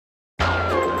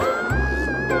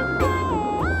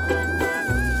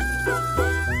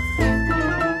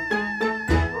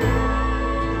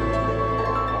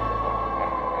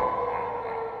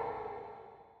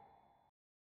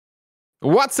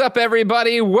What's up,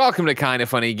 everybody? Welcome to Kinda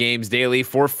Funny Games Daily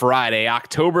for Friday,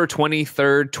 October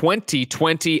 23rd,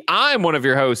 2020. I'm one of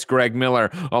your hosts, Greg Miller,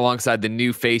 alongside the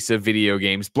new face of video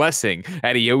games, Blessing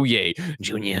Adeoye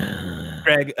Jr.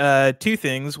 Greg, two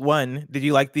things. One, did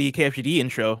you like the KFGD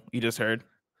intro you just heard?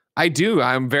 I do.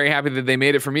 I'm very happy that they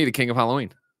made it for me, the King of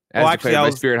Halloween, as actually,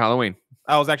 declared by Spirit Halloween.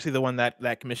 I was actually the one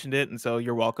that commissioned it, and so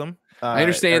you're welcome. I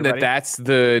understand everybody. that's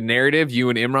the narrative you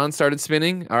and Imran started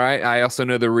spinning. All right. I also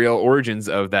know the real origins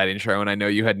of that intro, and I know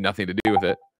you had nothing to do with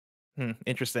it.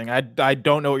 Interesting. I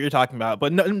don't know what you're talking about.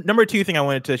 But number two thing I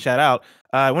wanted to shout out.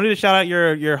 I wanted to shout out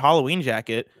your Halloween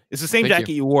jacket. It's the same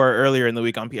jacket you wore earlier in the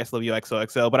week on PS Love You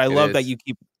XOXO, but I love that you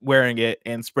keep wearing it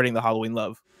and spreading the Halloween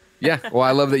love. Yeah, well, I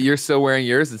love that you're still wearing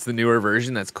yours. It's the newer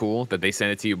version. That's cool that they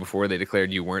sent it to you before they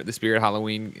declared you weren't the Spirit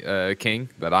Halloween king,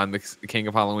 but I'm the king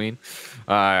of Halloween.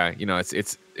 You know,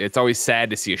 it's always sad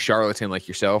to see a charlatan like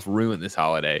yourself ruin this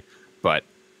holiday, but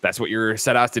that's what you're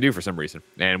set out to do for some reason.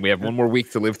 And we have one more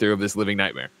week to live through of this living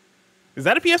nightmare. Is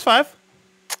that a PS5?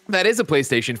 That is a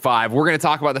PlayStation 5. We're going to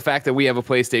talk about the fact that we have a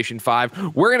PlayStation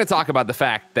 5. We're going to talk about the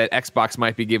fact that Xbox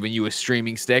might be giving you a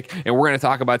streaming stick. And we're going to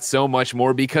talk about so much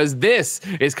more because this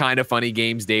is Kinda Funny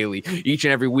Games Daily. Each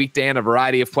and every weekday on a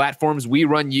variety of platforms, we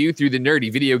run you through the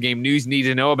nerdy video game news you need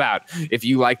to know about. If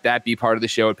you like that, be part of the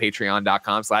show at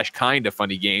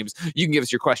patreon.com/kindafunnygames. You can give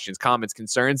us your questions, comments,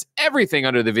 concerns, everything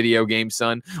under the video game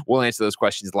sun. We'll answer those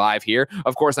questions live here.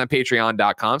 Of course, on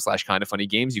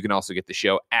patreon.com/kindafunnygames. You can also get the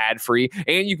show ad-free,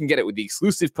 and you can get it with the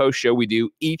exclusive post show we do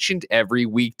each and every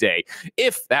weekday.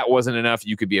 If that wasn't enough,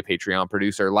 you could be a Patreon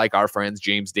producer like our friends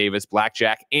James Davis,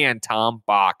 Blackjack, and Tom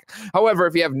Bach. However,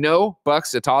 if you have no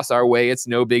bucks to toss our way, it's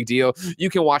no big deal. You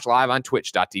can watch live on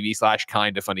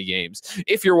twitch.tv/kindafunnygames.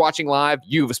 If you're watching live,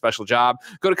 you have a special job.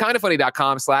 Go to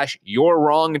kindafunny.com/you're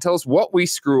wrong and tell us what we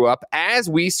screw up as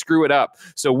we screw it up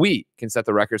so we can set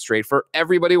the record straight for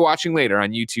everybody watching later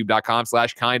on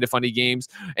youtube.com/kindafunnygames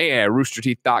and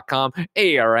roosterteeth.com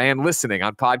and listening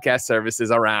on podcast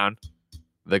services around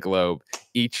the globe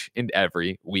each and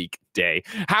every weekday.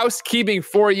 Housekeeping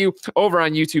for you over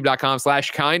on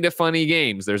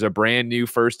youtube.com/kindafunnygames. There's a brand new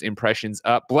first impressions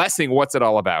up. Blessing, what's it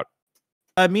all about?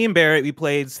 Me and Barrett, we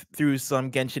played through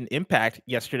some Genshin Impact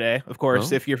yesterday. Of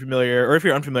course, if you're familiar or if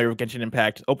you're unfamiliar with Genshin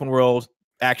Impact, open world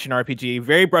action RPG,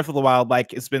 very Breath of the Wild.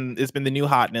 Like it's been the new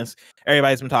hotness.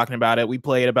 Everybody's been talking about it. We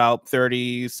played about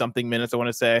 30 something minutes, I want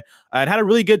to say, and had a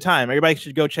really good time. Everybody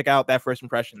should go check out that first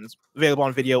impressions. Available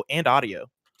on video and audio.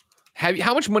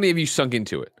 How much money have you sunk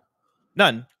into it?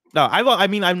 None. No,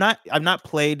 I've not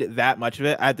played that much of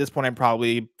it at this point. I'm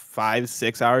probably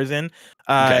 5-6 hours in.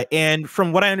 And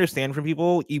from what I understand from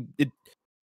people, it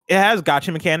has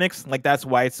gacha mechanics. Like that's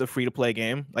why it's a free-to-play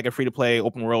game, like a free-to-play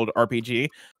open world RPG.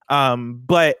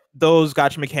 But those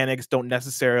gacha mechanics don't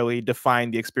necessarily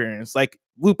define the experience. Like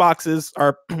loot boxes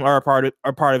are a part of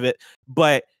it,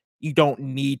 but you don't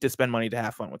need to spend money to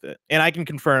have fun with it. And I can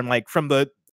confirm, like from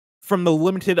the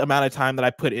limited amount of time that I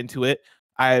put into it,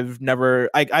 I've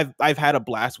had a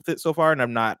blast with it so far, and I've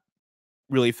not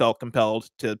really felt compelled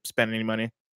to spend any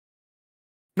money.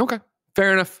 Okay.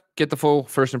 Fair enough. Get the full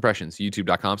first impressions,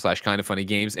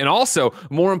 youtube.com/kindafunnygames. And also,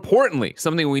 more importantly,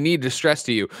 something we need to stress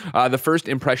to you, the First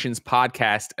Impressions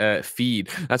podcast feed.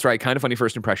 That's right. Kinda Funny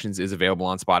First Impressions is available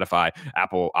on Spotify,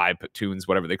 Apple, iTunes,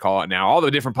 whatever they call it now. All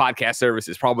the different podcast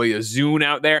services, probably a Zune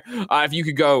out there. If you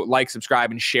could go like,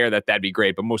 subscribe, and share that, that'd be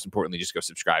great. But most importantly, just go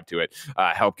subscribe to it.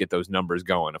 Help get those numbers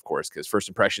going, of course, because First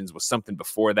Impressions was something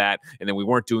before that. And then we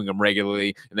weren't doing them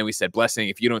regularly. And then we said, Blessing,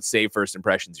 if you don't save First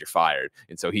Impressions, you're fired.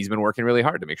 And so he's been working really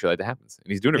hard to make sure that happens, and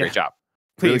he's doing a great job.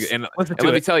 Please, really and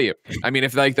let me tell you, I mean,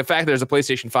 if like the fact there's a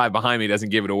PlayStation 5 behind me doesn't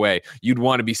give it away, you'd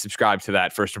want to be subscribed to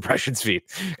that First Impressions feed.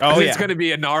 It's going to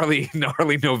be a gnarly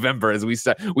November as we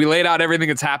laid out everything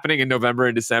that's happening in November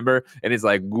and December, and it's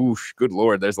like, whoosh, good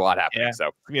Lord, there's a lot happening.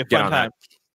 So get on that.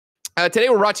 Today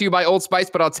we're brought to you by Old Spice,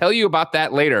 but I'll tell you about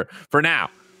that later. For now,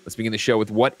 let's begin the show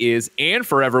with what is and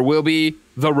forever will be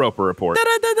the Roper Report. Time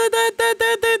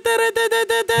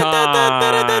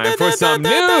for some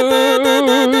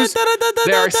news.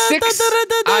 There are 6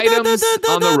 items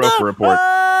on the Roper Report.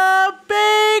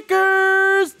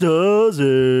 Baker's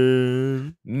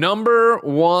dozen. Number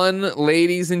 1,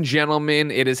 ladies and gentlemen,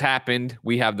 it has happened.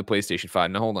 We have the PlayStation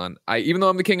 5. Now, hold on. Even though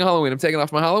I'm the king of Halloween, I'm taking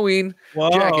off my Halloween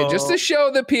jacket just to show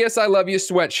the PS I Love You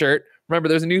sweatshirt. Remember,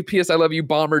 there's a new PS I Love You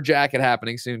bomber jacket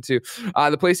happening soon, too.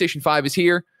 The PlayStation 5 is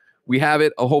here. We have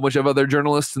it. A whole bunch of other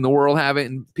journalists in the world have it.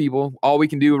 And people, all we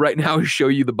can do right now is show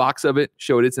you the box of it.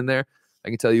 Show it it's in there. I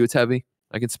can tell you it's heavy.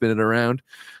 I can spin it around.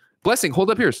 Blessing,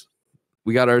 hold up yours.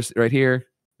 We got ours right here.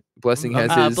 Blessing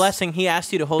has his. Blessing, he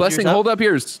asked you to hold Blessing, yours up. hold up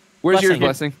yours. Where's yours,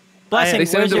 Blessing? Blessing, they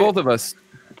sent it to both of us.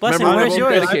 Blessing, Remember, where's we're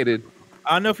both yours? dedicated.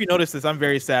 I don't know if you noticed this. I'm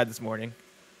very sad this morning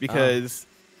because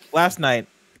last night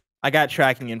I got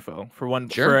tracking info for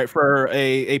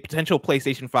a potential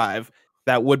PlayStation 5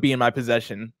 that would be in my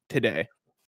possession today.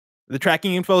 The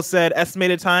tracking info said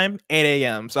estimated time 8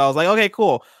 a.m. So I was like, okay,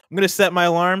 cool. I'm gonna set my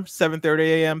alarm 7:30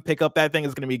 a.m. Pick up that thing.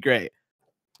 It's gonna be great.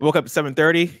 Woke up at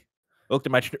 7:30. Looked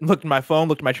at my phone.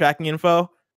 Looked at my tracking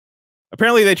info.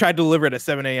 Apparently, they tried to deliver it at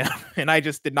 7 a.m. and I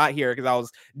just did not hear it because I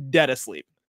was dead asleep.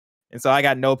 And so I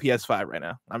got no PS5 right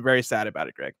now. I'm very sad about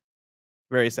it, Greg.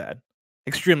 Very sad.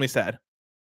 Extremely sad.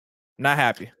 Not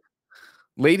happy.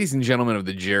 Ladies and gentlemen of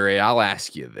the jury, I'll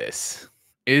ask you this.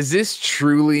 Is this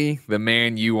truly the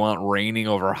man you want reigning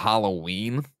over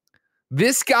Halloween?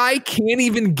 This guy can't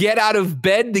even get out of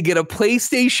bed to get a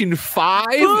PlayStation 5,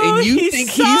 and you think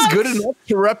he's good enough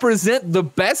to represent the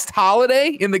best holiday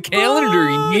in the calendar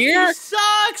year? He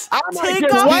sucks!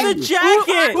 Take off the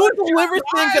jacket! Who delivers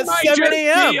things at 7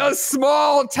 a.m.? Be a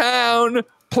small town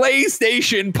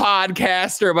PlayStation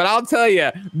podcaster, but I'll tell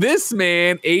you, this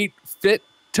man ain't fit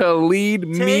to lead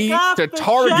me to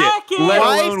Target, let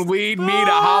alone lead me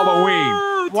to Halloween.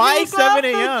 Why 7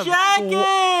 a.m.?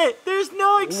 Jacket! There's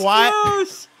no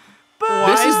excuse.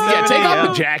 This is take off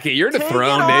the jacket. You're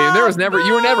dethroned, Dave.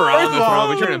 You were never on the throne,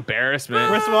 but you're an embarrassment.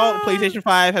 First of all, PlayStation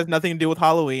 5 has nothing to do with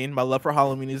Halloween. My love for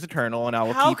Halloween is eternal, and I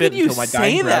will keep it until my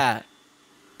dying breath. How could you say that?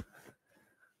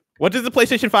 What does the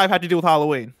PlayStation 5 have to do with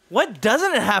Halloween? What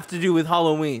doesn't it have to do with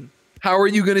Halloween? How are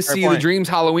you going to see the Dreams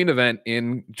Halloween event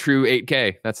in true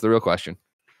 8K? That's the real question.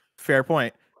 Fair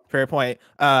point. Fair point.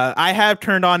 I have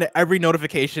turned on every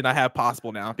notification I have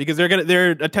possible now because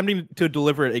they're attempting to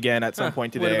deliver it again at some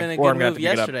point today. Would have been a good move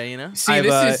yesterday, you know. See,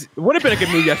 this would have been a good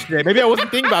move yesterday. Maybe I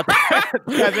wasn't thinking about that.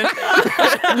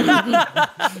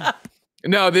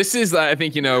 No, this is I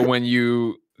think when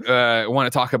you want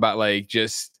to talk about like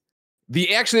just.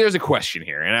 There's a question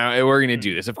here, and we're going to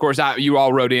do this. Of course, you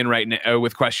all wrote in right now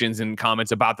with questions and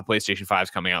comments about the PlayStation 5s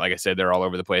coming out. Like I said, they're all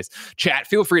over the place. Chat,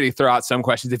 feel free to throw out some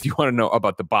questions if you want to know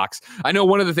about the box. I know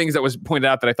one of the things that was pointed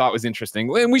out that I thought was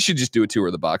interesting, and we should just do a tour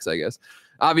of the box, I guess.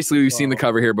 Obviously, we've seen the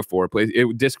cover here before.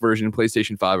 Disc version,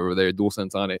 PlayStation 5 over there,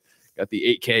 DualSense on it. Got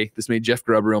the 8K. This made Jeff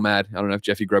Grubb real mad. I don't know if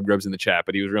Jeffy Grubb's in the chat,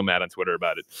 but he was real mad on Twitter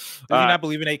about it. Does he not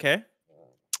believe in 8K?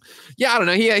 Yeah, I don't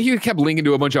know. He kept linking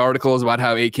to a bunch of articles about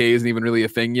how 8K isn't even really a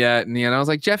thing yet. And I was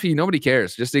like, Jeffy, nobody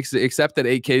cares. Just accept that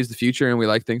 8K is the future and we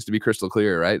like things to be crystal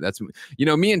clear, right? That's,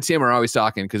 me and Tim are always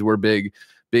talking because we're big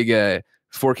 4K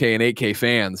and 8K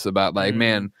fans about like,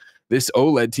 man, this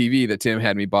OLED TV that Tim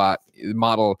had me bought,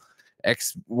 model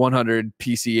X100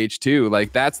 PCH2,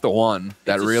 like that's the one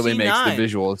that really makes the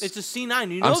visuals. It's a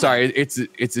C9. I'm sorry, it's a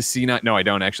C9. No, I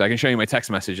don't actually. I can show you my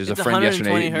text messages. It's a friend yesterday.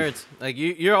 120 hertz. Like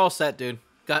you're all set, dude.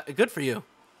 Good for you.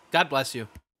 God bless you.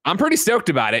 I'm pretty stoked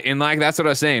about it, and like that's what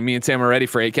I was saying. Me and Sam are ready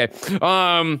for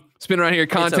 8K. Spin around here.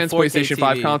 Contents: PlayStation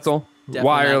 5 console, definitely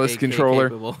wireless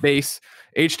controller, base,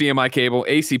 HDMI cable,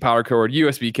 AC power cord,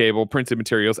 USB cable, printed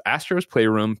materials, Astro's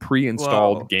Playroom,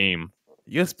 pre-installed game.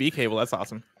 USB cable. That's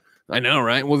awesome. I know,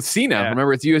 right? Well, C now. Yeah.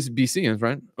 Remember, it's USB-C,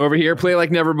 right? Over here, play like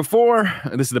never before.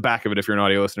 This is the back of it if you're an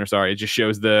audio listener. Sorry. It just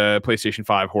shows the PlayStation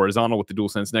 5 horizontal with the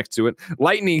DualSense next to it.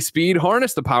 Lightning speed.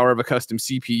 Harness the power of a custom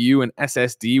CPU and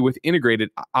SSD with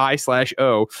integrated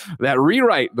I/O that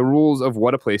rewrite the rules of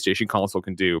what a PlayStation console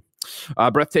can do.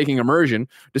 Breathtaking immersion.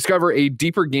 Discover a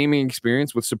deeper gaming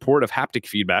experience with support of haptic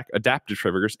feedback, adaptive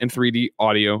triggers, and 3D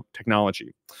audio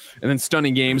technology. And then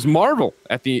stunning games. Marvel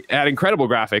at incredible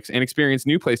graphics and experience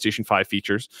new PlayStation 5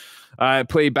 features.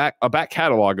 Play a back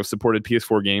catalog of supported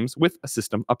PS4 games with a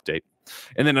system update.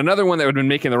 And then another one that would have been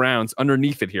making the rounds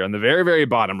underneath it here on the very, very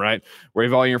bottom, right? Where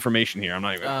you have all your information here. I'm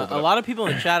not even going to pull it up. A lot of people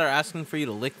in the chat are asking for you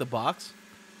to lick the box.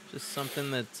 Just something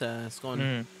that's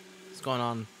going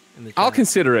on. I'll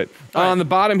consider it. On the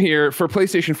bottom here, for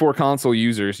PlayStation 4 console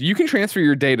users, you can transfer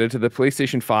your data to the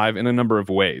PlayStation 5 in a number of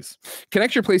ways.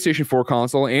 Connect your PlayStation 4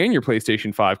 console and your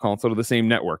PlayStation 5 console to the same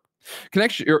network.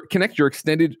 Connect your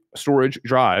extended storage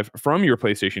drive from your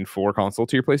PlayStation 4 console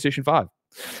to your PlayStation 5.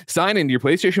 Sign into your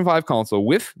PlayStation 5 console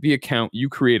with the account you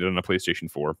created on a PlayStation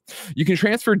 4. You can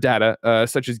transfer data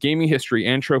such as gaming history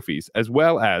and trophies, as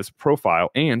well as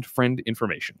profile and friend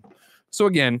information. So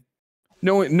again,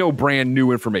 no brand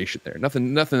new information there.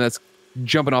 Nothing that's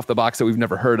jumping off the box that we've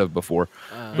never heard of before.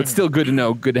 But still good to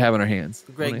know, good to have in our hands.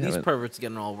 Greg, these perverts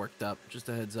getting all worked up. Just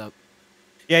a heads up.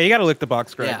 Yeah, you got to lick the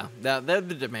box, Greg. Yeah, they're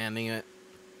demanding it.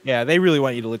 Yeah, they really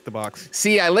want you to lick the box.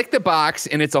 See, I licked the box,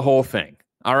 and it's a whole thing.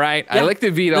 All right? Yeah, I licked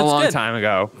the Vita a long time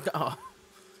ago. Oh,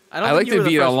 I licked the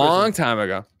Vita a long time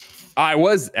ago. I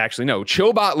was, actually, no.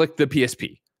 Chobot licked the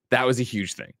PSP. That was a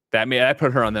huge thing. That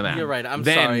put her on the map. You're right. I'm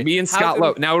then sorry. Me and Scott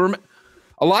Lowe. Now,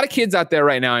 a lot of kids out there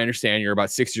right now, I understand you're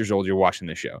about 6 years old, you're watching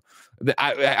this show.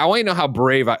 I want you to know how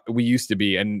brave we used to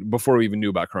be, and before we even knew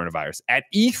about coronavirus. At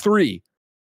E3,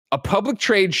 a public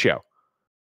trade show,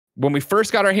 when we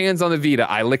first got our hands on the Vita,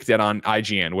 I licked it on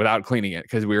IGN without cleaning it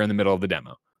because we were in the middle of the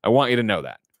demo. I want you to know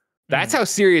that. That's how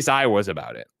serious I was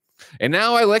about it. And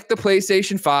now I lick the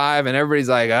PlayStation 5 and everybody's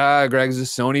like, Greg's a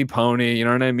Sony pony. You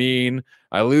know what I mean?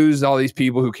 I lose all these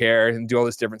people who care and do all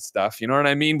this different stuff. You know what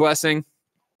I mean, Blessing?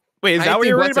 Wait, is that what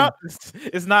you're worried about?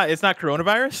 It's not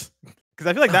coronavirus? Because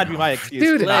I feel like that'd be my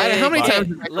excuse. Dude, how many times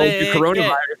have I told you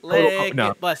coronavirus?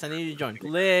 No. Bless, I need you to join.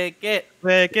 Lick it.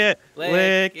 No,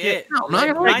 I'm not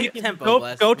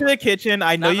gonna go to the kitchen.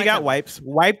 I know you got wipes.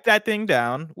 Wipe that thing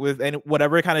down with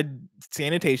whatever kind of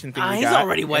sanitation thing you he's got.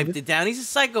 already wiped it down. He's a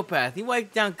psychopath. He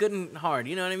wiped down good and hard.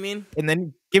 You know what I mean? And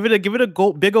then give it a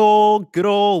good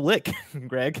old lick,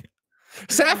 Greg.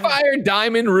 Sapphire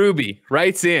Diamond Ruby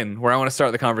writes in where I want to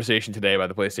start the conversation today about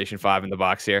the PlayStation 5 in the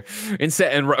box here.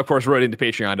 And of course, wrote into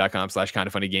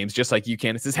patreon.com/kindoffunnygames, just like you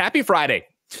can. It says, happy Friday.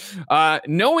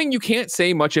 Knowing you can't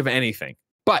say much of anything,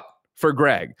 but for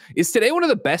Greg, is today one of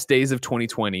the best days of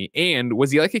 2020? And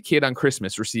was he like a kid on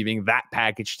Christmas receiving that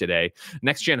package today?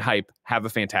 Next Gen Hype, have a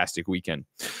fantastic weekend.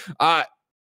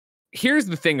 Here's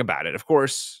the thing about it. Of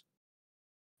course,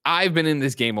 I've been in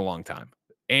this game a long time.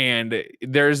 And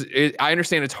I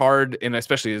understand it's hard, and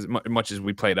especially as much as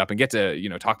we play it up and get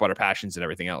to, talk about our passions and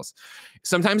everything else.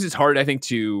 Sometimes it's hard, I think,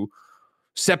 to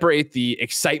separate the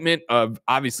excitement of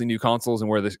obviously new consoles and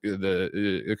where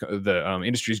the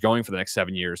industry is going for the next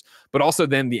 7 years, but also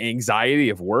then the anxiety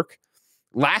of work.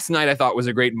 Last night, I thought was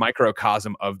a great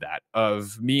microcosm of that,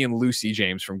 of me and Lucy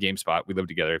James from GameSpot. We live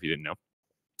together, if you didn't know,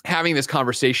 having this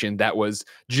conversation that was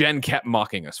Jen kept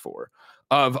mocking us for.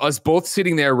 Of us both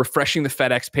sitting there refreshing the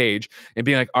FedEx page and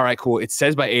being like, all right, cool. It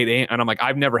says by 8 a.m. And I'm like,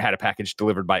 I've never had a package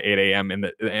delivered by 8 a.m.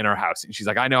 in our house. And she's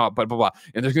like, I know, but blah, blah.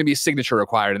 And there's going to be a signature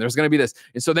required. And there's going to be this.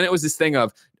 And so then it was this thing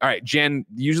of, all right, Jen,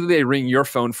 usually they ring your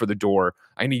phone for the door.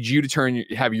 I need you to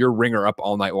have your ringer up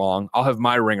all night long. I'll have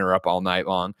my ringer up all night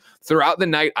long. Throughout the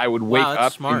night, I would wake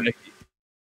up. Smart.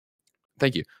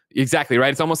 Thank you. Exactly,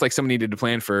 right? It's almost like somebody needed to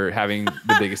plan for having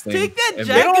the biggest thing. Take that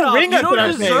jacket off. You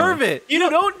don't deserve it. You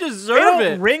don't deserve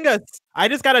it. Ring us. I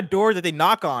just got a door that they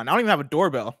knock on. I don't even have a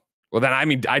doorbell. Well, then,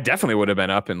 I definitely would have been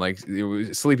up and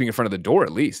sleeping in front of the door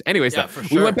at least. Anyways,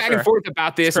 we went back and forth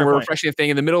about this, and we're refreshing the thing.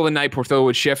 In the middle of the night, Portfolio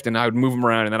would shift, and I would move them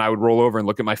around, and then I would roll over and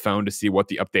look at my phone to see what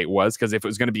the update was, because if it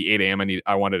was going to be 8 a.m.,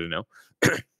 I wanted to know.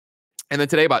 And then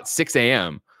today, about 6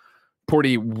 a.m.,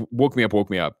 Porty woke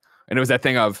me up, and it was that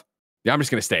thing of, I'm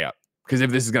just going to stay up. Because if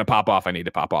this is going to pop off, I need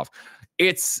to pop off.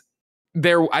 It's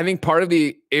there. I think part of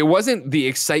it wasn't the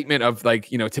excitement of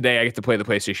today I get to play the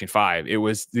PlayStation 5. It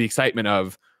was the excitement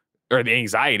of, or the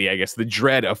anxiety, I guess, the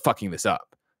dread of fucking this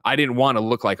up. I didn't want to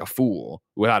look like a fool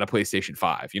without a PlayStation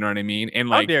 5. You know what I mean? And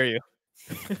how dare you?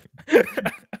 For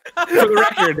the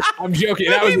record, I'm joking.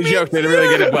 That was a joke. They didn't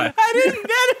really get it, but I didn't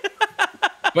get it.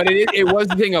 But it was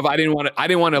the thing of I didn't want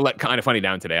to let Kind of Funny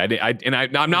down today.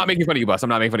 I'm not making fun of you, Bus. I'm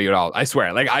not making fun of you at all. I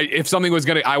swear. If something was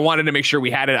I wanted to make sure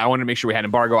we had it. I wanted to make sure we had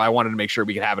embargo. I wanted to make sure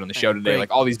we could have it on the show today.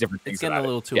 Like all these different things. It's getting a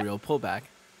little too real. Pull back.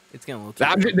 It's getting a little too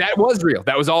real. That was real.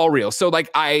 That was all real. So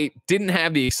I didn't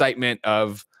have the excitement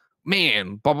of,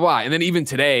 man, blah blah blah. And then even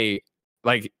today,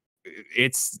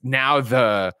 it's now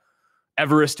the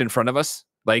Everest in front of us.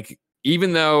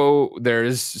 Even though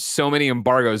there's so many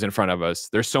embargoes in front of us,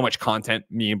 there's so much content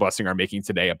me and Blessing are making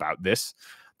today about this,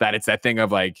 that it's that thing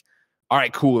of all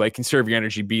right, cool, conserve your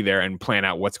energy, be there and plan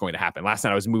out what's going to happen. Last night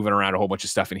I was moving around a whole bunch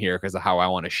of stuff in here because of how I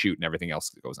want to shoot and everything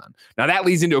else that goes on. Now that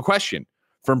leads into a question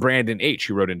from Brandon H,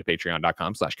 who wrote into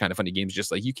patreon.com/kindoffunnygames,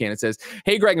 just like you can. It says,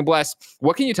 hey, Greg and Bless,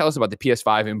 what can you tell us about the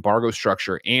PS5 embargo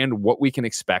structure and what we can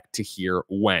expect to hear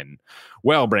when?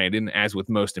 Well, Brandon, as with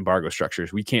most embargo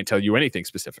structures, we can't tell you anything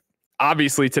specific.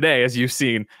 Obviously, today, as you've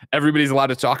seen, everybody's allowed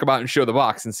to talk about and show the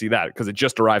box and see that because it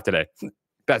just arrived today.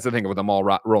 That's the thing with them all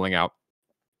rolling out.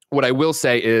 What I will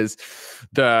say is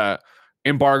the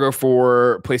embargo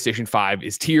for PlayStation 5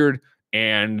 is tiered,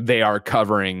 and they are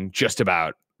covering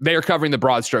the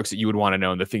broad strokes that you would want to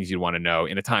know and the things you'd want to know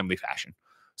in a timely fashion.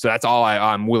 So that's all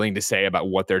I'm willing to say about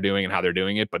what they're doing and how they're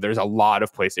doing it. But there's a lot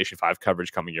of PlayStation 5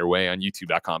 coverage coming your way on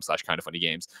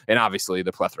youtube.com/kindoffunnygames. And obviously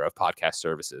the plethora of podcast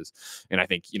services. And I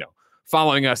think,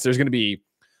 following us, there's going to be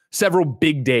several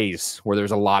big days where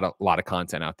there's a lot of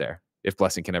content out there if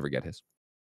Blessing can ever get his.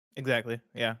 Exactly.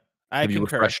 Yeah. Have you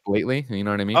refreshed lately? You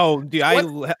know what I mean? Oh, dude,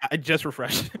 I just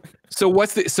refreshed. So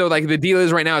the deal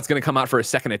is right now it's going to come out for a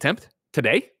second attempt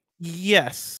today?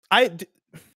 Yes.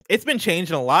 It's been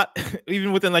changing a lot.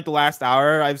 Even within the last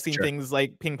hour, I've seen things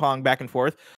like ping pong back and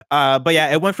forth. But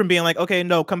yeah, it went from being like, okay,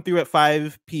 no, come through at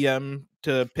 5 p.m.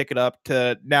 to pick it up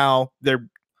to now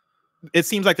it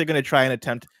seems like they're going to try and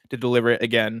attempt to deliver it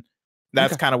again.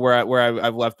 That's kind of where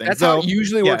I've left things. That's how it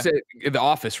usually works at the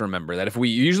office. Remember that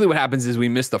usually what happens is we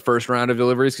miss the first round of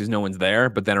deliveries because no one's there,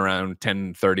 but then around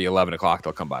 10:30, 11 o'clock,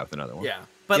 they'll come by with another one. Yeah.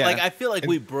 But like, I feel like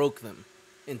we broke them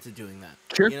into doing that.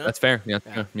 Sure. You know? That's fair. Yeah.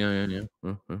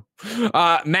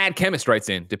 Madchemjst writes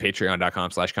in to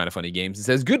patreon.com/kindoffunnygames and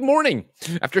says, "Good morning.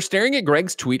 After staring at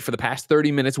Greg's tweet for the past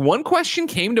 30 minutes, one question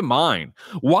came to mind.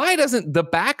 Why doesn't the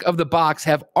back of the box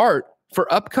have art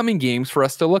for upcoming games for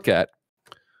us to look at?"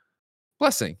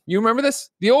 Blessing. You remember this?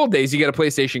 The old days, you get a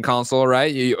PlayStation console,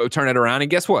 right? You turn it around, and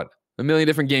guess what? A million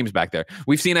different games back there.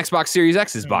 We've seen Xbox Series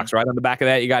X's box, right? On the back of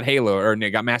that, you got Halo, or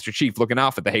you got Master Chief looking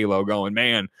off at the Halo going,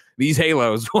 man, these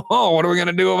Halos, oh, what are we going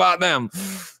to do about them?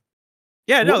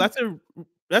 Yeah, no,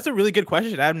 that's a really good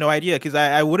question. I have no idea, because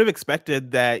I would have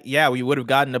expected that, we would have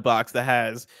gotten a box that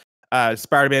has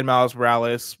Spider-Man, Miles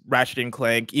Morales, Ratchet and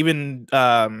Clank, even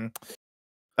the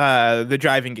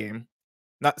driving game.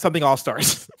 Not something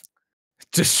All-Stars.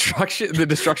 Destruction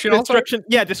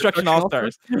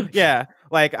All-Stars. Yeah,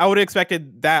 like I would have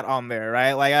expected that on there,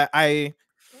 right? Like I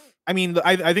mean,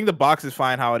 I think the box is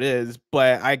fine how it is,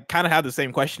 but I kind of have the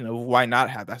same question of why not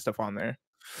have that stuff on there.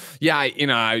 Yeah,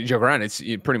 I joke around. It's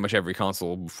pretty much every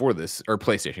console before this, or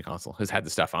PlayStation console, has had the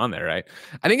stuff on there, right?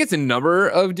 I think it's a number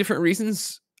of different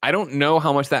reasons. I don't know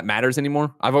how much that matters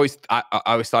anymore. I always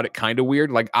thought it kind of weird.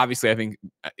 Like, obviously,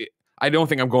 I don't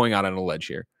think I'm going out on a ledge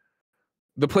here.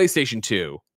 The PlayStation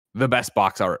 2, the best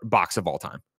box of all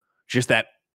time. Just that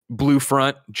blue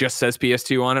front just says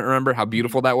PS2 on it. Remember how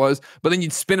beautiful that was? But then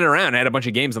you'd spin it around and had a bunch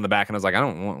of games on the back, and I was like, I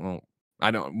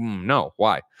don't know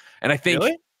why. And I think,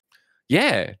 really?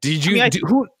 Yeah.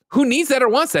 Who needs that or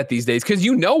wants that these days? Because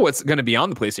you know what's going to be on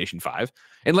the PlayStation 5,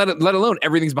 and let alone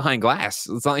everything's behind glass.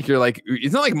 It's not like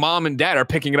it's not like mom and dad are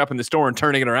picking it up in the store and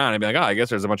turning it around and be like, oh, I guess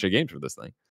there's a bunch of games for this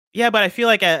thing. Yeah, but I feel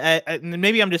like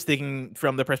maybe I'm just thinking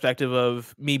from the perspective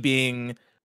of me being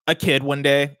a kid one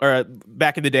day, or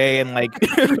back in the day, and like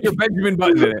you're Benjamin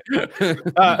Button in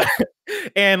it,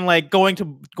 and like going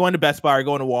to Best Buy or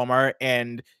going to Walmart,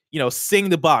 and seeing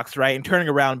the box, right, and turning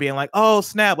around, and being like, oh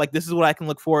snap, like this is what I can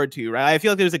look forward to, right? I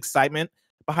feel like there's excitement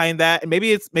behind that, and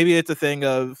maybe it's a thing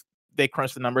of they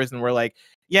crunch the numbers and we're like,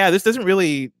 yeah, this doesn't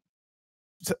really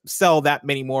sell that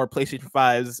many more PlayStation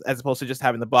 5s as opposed to just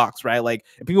having the box, right? Like,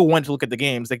 if people want to look at the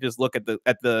games, they can just look at the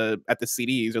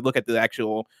CDs or look at the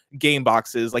actual game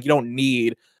boxes. Like, you don't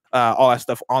need all that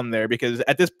stuff on there, because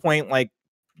at this point, like,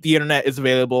 the internet is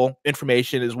available,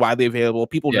 information is widely available,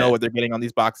 people know what they're getting on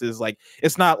these boxes. Like,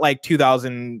 it's not like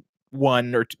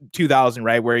 2001 or 2000,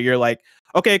 right, where you're like,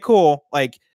 okay, cool,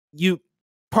 like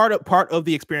part of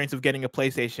the experience of getting a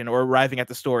PlayStation or arriving at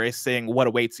the store is saying what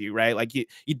awaits you, right? Like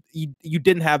you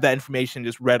didn't have that information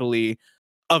just readily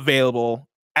available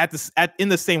in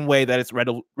the same way that it's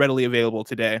readily available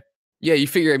today. Yeah, you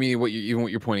figure. I mean, what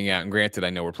you're pointing out, and granted, I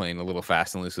know we're playing a little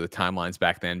fast and loose with the timelines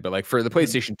back then, but like for the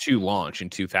PlayStation 2 launch in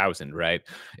 2000, right?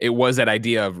 It was that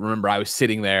idea of, remember, I was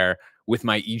sitting there with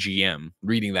my EGM,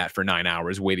 reading that for 9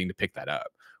 hours, waiting to pick that up.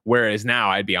 Whereas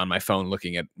now I'd be on my phone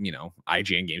looking at,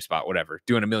 IGN, GameSpot, whatever,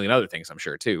 doing a million other things, I'm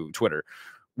sure, too, Twitter.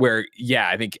 Where, yeah,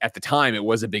 I think at the time it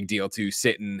was a big deal to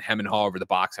sit and hem and haw over the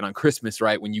box. And on Christmas,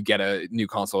 right, when you get a new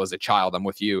console as a child, I'm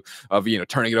with you, of,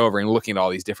 turning it over and looking at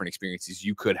all these different experiences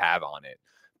you could have on it.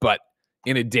 But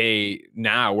in a day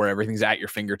now where everything's at your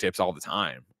fingertips all the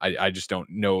time, I just don't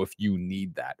know if you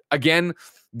need that. Again,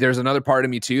 there's another part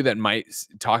of me too that might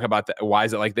talk about why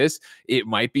is it like this? It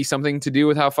might be something to do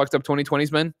with how fucked up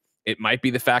 2020's been. It might be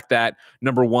the fact that,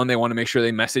 number one, they want to make sure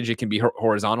they message it can be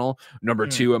horizontal. Number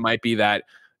two, it might be that,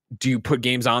 do you put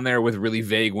games on there with really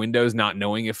vague windows, not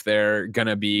knowing if they're going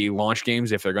to be launch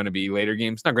games, if they're going to be later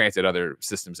games? Now, granted, other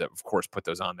systems have, of course, put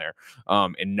those on there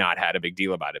and not had a big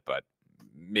deal about it, but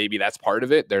maybe that's part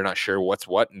of it. They're not sure what's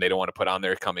what, and they don't want to put on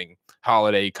there coming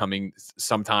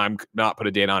sometime, not put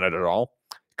a date on it at all.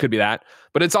 Could be that.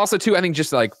 But it's also, too, I think,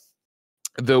 just like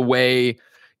the way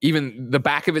even the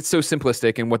back of it's so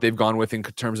simplistic, and what they've gone with in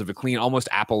terms of a clean, almost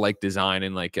Apple-like design,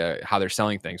 and like how they're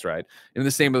selling things, right? And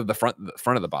the same with the front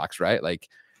of the box, right? Like,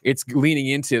 it's leaning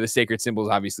into the sacred symbols,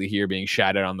 obviously, here being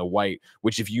shadowed on the white,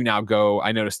 which if you now go,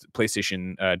 I noticed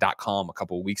PlayStation.com a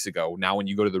couple of weeks ago, now when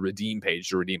you go to the redeem page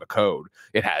to redeem a code,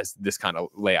 it has this kind of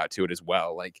layout to it as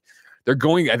well. Like, they're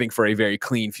going, I think, for a very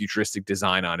clean, futuristic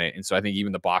design on it. And so I think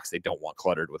even the box, they don't want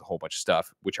cluttered with a whole bunch of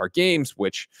stuff, which are games,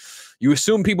 which you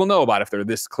assume people know about if they're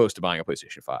this close to buying a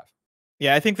PlayStation 5.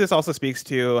 Yeah, I think this also speaks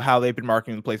to how they've been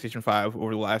marketing the PlayStation 5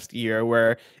 over the last year,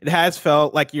 where it has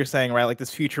felt like you're saying, right, like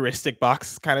this futuristic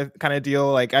box kind of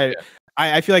deal. Like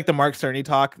I feel like the Mark Cerny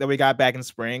talk that we got back in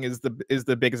spring is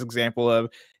the biggest example of,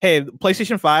 hey,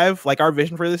 PlayStation 5, like our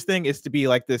vision for this thing is to be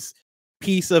like this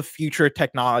piece of future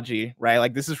technology, right?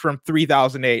 Like this is from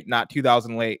 3008, not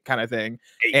 2008 kind of thing.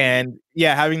 And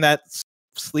yeah, having that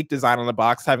sleek design on the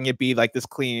box, having it be like this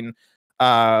clean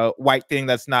white thing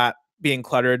that's not being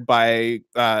cluttered by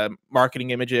marketing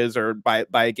images or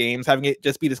by games, having it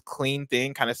just be this clean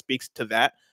thing kind of speaks to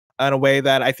that in a way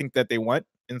that I think that they want.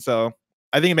 And so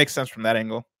I think it makes sense from that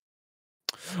angle.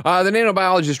 The Nano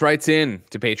Biologist writes in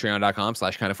to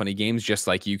patreon.com/kindoffunnygames just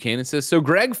like you can and says, so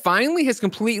Greg finally has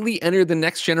completely entered the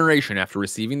next generation after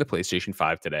receiving the PlayStation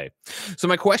 5 today. So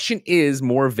my question is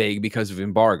more vague because of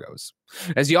embargoes.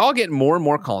 As y'all get more and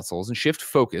more consoles and shift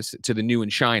focus to the new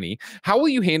and shiny, how will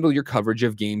you handle your coverage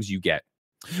of games you get?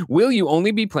 Will you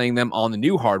only be playing them on the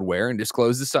new hardware and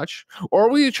disclose as such? Or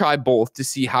will you try both to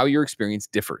see how your experience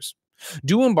differs?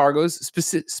 Do embargoes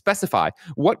specify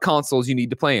what consoles you need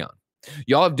to play on?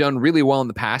 Y'all have done really well in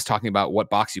the past talking about what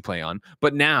box you play on,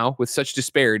 but now with such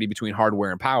disparity between hardware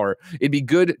and power, it'd be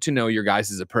good to know your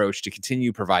guys' approach to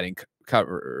continue providing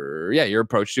your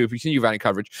approach to continue providing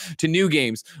coverage to new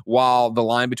games while the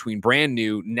line between brand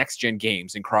new next-gen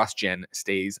games and cross-gen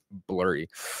stays blurry.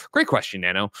 Great question,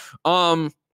 Nano.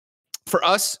 For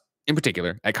us in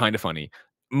particular, at Kinda Funny,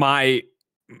 my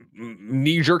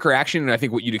knee-jerk reaction, and I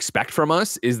think what you'd expect from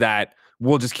us, is that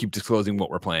we'll just keep disclosing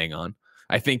what we're playing on.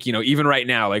 I think, even right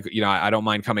now, I don't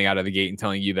mind coming out of the gate and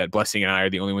telling you that Blessing and I are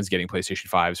the only ones getting PlayStation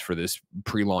 5s for this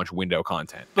pre-launch window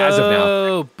content. As of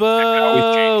now.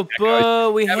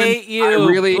 We hate you.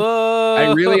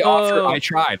 I really offered. I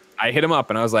tried. I hit him up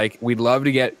and I was like, we'd love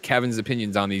to get Kevin's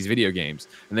opinions on these video games.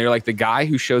 And they were like, the guy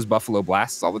who shows Buffalo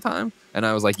Blasts all the time? And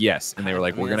I was like, yes. And they were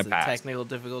like, we're going to pass. Technical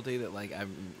difficulty that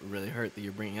I'm really hurt that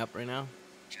you're bringing up right now.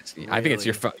 I think it's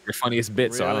your funniest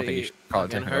bit, so I don't think you should call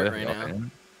it technical difficulty. Right now.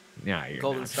 Yeah, you're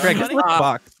Golden Star. Greg, just lick the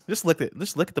box. Just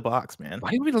lick at the box, man. Why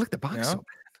do you want me to lick the box so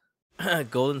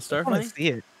bad? Golden Star. I want to see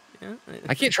it. Yeah.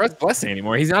 I can't trust Blessing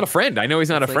anymore. He's not a friend. I know he's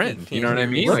not a friend. You know what I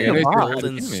mean?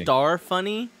 Golden Star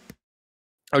funny.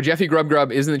 Oh, Jeffy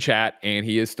Grub is in the chat, and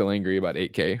he is still angry about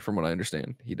 8K, from what I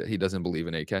understand. He doesn't believe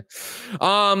in 8K.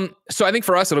 So I think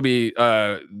for us, it'll be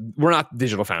we're not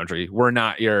Digital Foundry. We're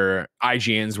not your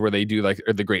IGNs where they do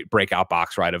the great breakout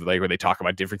box, right? Of where they talk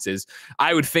about differences.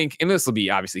 I would think, and this will be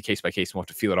obviously case by case. We'll have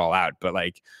to feel it all out, but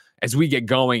as we get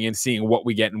going and seeing what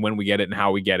we get and when we get it and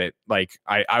how we get it,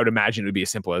 I would imagine it would be as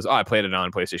simple as, I played it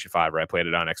on PlayStation 5 or I played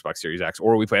it on Xbox Series X,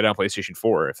 or we played it on PlayStation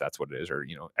 4 if that's what it is, or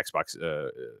Xbox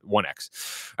One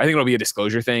X. I think it'll be a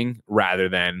disclosure thing rather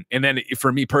than, and then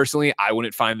for me personally, I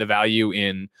wouldn't find the value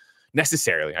in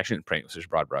necessarily, I shouldn't paint with such a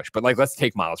broad brush, but let's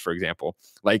take Miles, for example.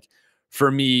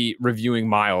 For me, reviewing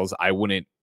Miles, I wouldn't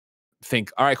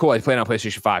think, all right, cool, I played on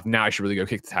PlayStation 5. Now I should really go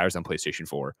kick the tires on PlayStation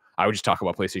 4. I would just talk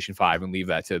about PlayStation 5 and leave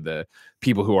that to the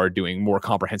people who are doing more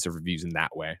comprehensive reviews in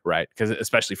that way, right? Because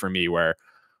especially for me, where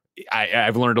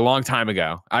I've learned a long time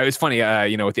ago. It was funny,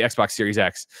 with the Xbox Series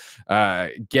X,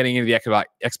 getting into the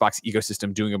Xbox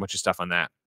ecosystem, doing a bunch of stuff on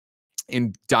that,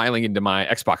 and dialing into my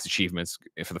Xbox achievements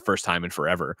for the first time in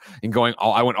forever, and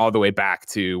I went all the way back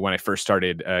to when I first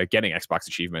started getting Xbox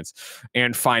achievements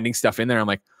and finding stuff in there. I'm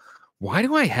like, why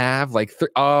do I have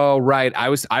oh, right.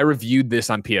 I reviewed this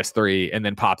on PS3 and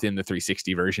then popped in the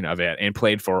 360 version of it and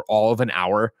played for all of an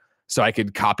hour so I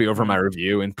could copy over my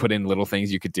review and put in little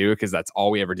things you could do, because that's all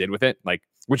we ever did with it,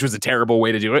 which was a terrible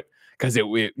way to do it, because it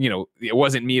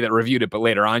wasn't me that reviewed it, but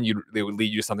later on they would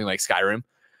lead you to something like Skyrim,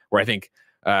 where I think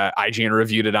IGN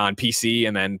reviewed it on PC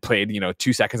and then played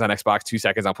 2 seconds on Xbox, 2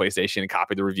 seconds on PlayStation, and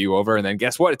copied the review over. And then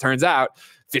guess what? It turns out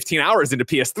 15 hours into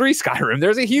PS3 Skyrim,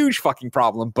 there's a huge fucking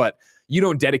problem, but you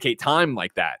don't dedicate time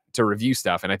like that to review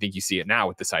stuff. And I think you see it now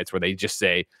with the sites where they just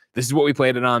say, this is what we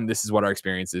played it on, this is what our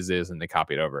experiences is, and they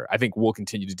copy it over. I think we'll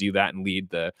continue to do that and lead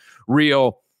the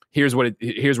real, here's where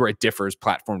it differs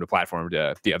platform to platform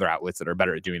to the other outlets that are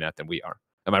better at doing that than we are.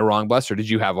 Am I wrong, Bus? Or did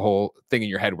you have a whole thing in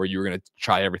your head where you were going to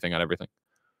try everything on everything?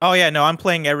 Oh, yeah, no, I'm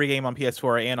playing every game on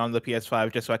PS4 and on the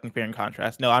PS5 just so I can compare and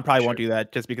contrast. No, I probably won't do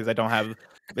that just because I don't have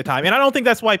the time. And I don't think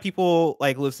that's why people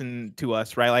listen to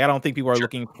us, right? I don't think people are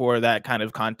looking for that kind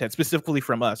of content specifically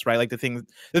from us, right? The thing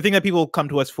that people come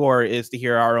to us for is to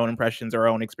hear our own impressions, our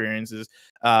own experiences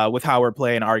with how we're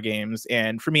playing our games.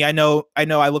 And for me, I know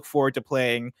I look forward to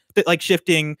playing,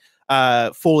 shifting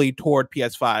fully toward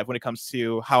PS5 when it comes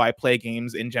to how I play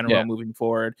games in general moving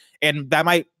forward. And that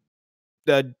might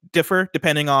differ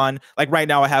depending on, right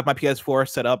now I have my PS4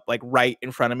 set up right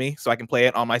in front of me so I can play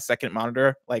it on my second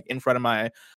monitor in front of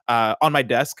my on my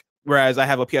desk, Whereas I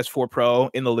have a PS4 Pro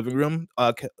in the living room,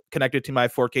 connected to my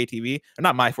 4K TV,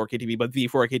 not my 4K TV, but the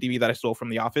 4K TV that I stole from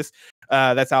the office,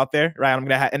 that's out there, right? I'm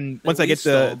gonna and once I get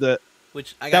the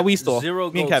which I that got we stole, 0 me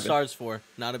and gold Kevin. stars for,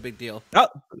 not a big deal. Oh,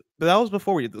 but that was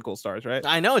before we did the gold stars, right?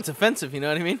 I know it's offensive. You know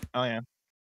what I mean? Oh yeah,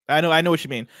 I know what you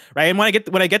mean, right? And when I get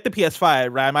the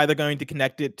PS5, right, I'm either going to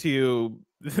connect it to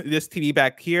this TV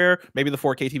back here, maybe the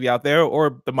 4K TV out there,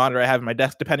 or the monitor I have in my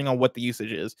desk, depending on what the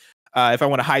usage is. If I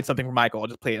want to hide something from Michael, I'll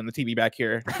just play it on the TV back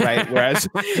here, right? Whereas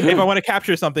if I want to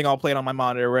capture something, I'll play it on my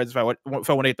monitor. Whereas if I want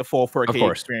to get the full 4K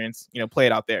experience, play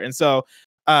it out there. And so,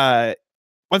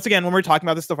 once again, when we're talking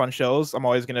about this stuff on shows, I'm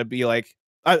always gonna be like,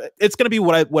 it's gonna be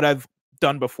what I've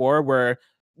done before, where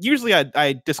usually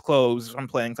I disclose I'm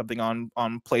playing something on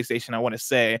PlayStation. I want to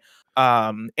say,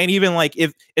 and even like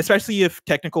especially if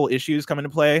technical issues come into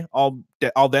play,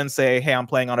 I'll then say, hey, I'm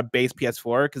playing on a base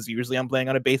PS4, because usually I'm playing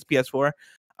on a base PS4.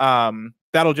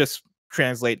 That'll just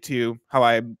translate to how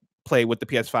I play with the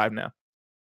PS5 now.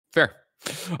 Fair.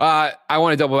 I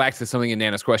want to double back to something in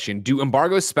Nana's question. Do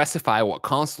embargoes specify what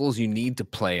consoles you need to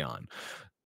play on?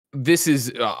 This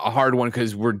is a hard one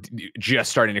because we're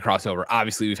just starting to cross over.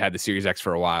 Obviously, we've had the Series X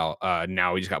for a while.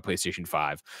 Now we just got PlayStation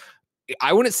 5.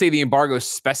 I wouldn't say the embargoes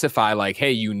specify like,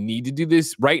 hey, you need to do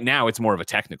this. Right now, it's more of a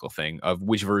technical thing of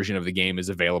which version of the game is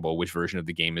available, which version of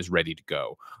the game is ready to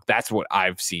go. That's what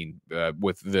I've seen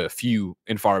with the few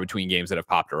and far between games that have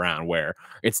popped around, where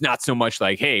it's not so much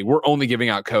like, hey, we're only giving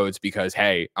out codes because,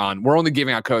 hey, we're only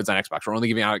giving out codes on Xbox. We're only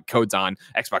giving out codes on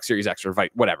Xbox Series X or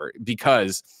whatever,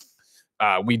 because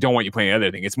we don't want you playing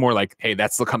other thing. It's more like, hey,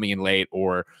 that's still coming in late,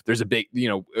 or there's a big,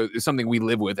 something we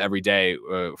live with every day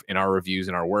in our reviews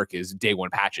and our work is day one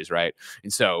patches, right?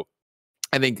 And so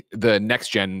I think the next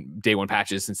gen day one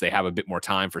patches, since they have a bit more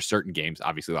time for certain games,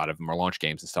 obviously a lot of them are launch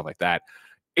games and stuff like that,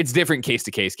 it's different case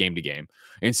to case, game to game.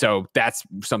 And so that's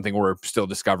something we're still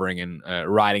discovering and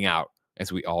riding out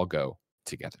as we all go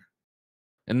together.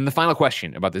 And then the final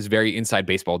question about this very inside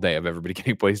baseball day of everybody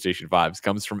getting PlayStation 5s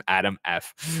comes from Adam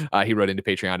F. He wrote into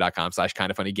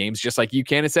patreon.com/kindoffunnygames, just like you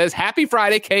can. It says, happy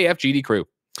Friday, KFGD crew.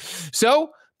 So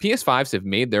PS5s have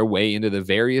made their way into the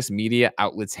various media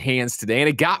outlets' hands today. And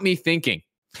it got me thinking,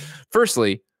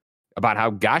 firstly, about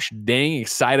how gosh dang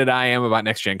excited I am about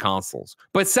next-gen consoles.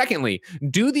 But secondly,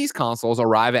 do these consoles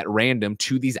arrive at random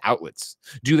to these outlets?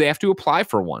 Do they have to apply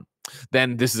for one?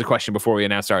 Then this is a question before we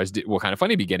announce ours. Will Kind of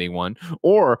Funny be getting one?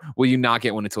 Or will you not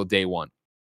get one until day one?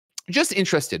 Just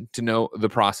interested to know the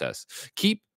process.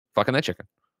 Keep fucking that chicken.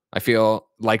 I feel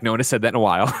like no one has said that in a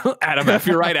while. Adam F,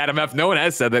 you're right, Adam F. No one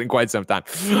has said that in quite some time.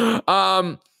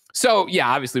 So yeah,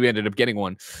 obviously we ended up getting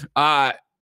one.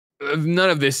 None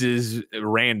of this is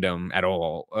random at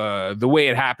all. The way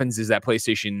it happens is that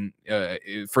PlayStation,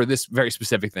 for this very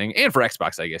specific thing, and for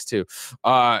Xbox, I guess, too,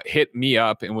 hit me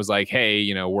up and was like,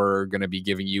 hey, we're going to be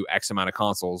giving you X amount of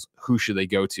consoles. Who should they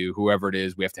go to? Whoever it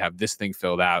is, we have to have this thing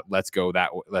filled out. Let's go that.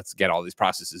 Let's get all these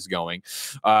processes going.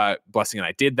 Blessing and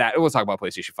I did that. We'll talk about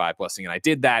PlayStation 5. Blessing and I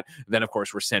did that. Then, of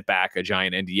course, we're sent back a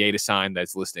giant NDA to sign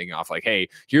that's listing off like, hey,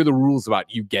 here are the rules about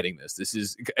you getting this.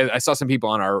 I saw some people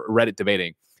on our Reddit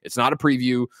debating. It's not a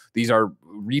preview. These are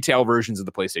retail versions of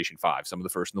the PlayStation 5, some of the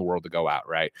first in the world to go out,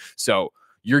 right? So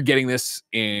you're getting this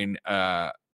you're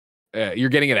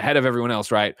getting it ahead of everyone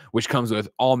else, right? Which comes with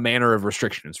all manner of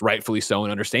restrictions, rightfully so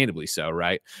and understandably so,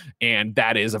 right? And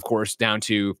that is, of course, down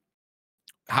to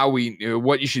how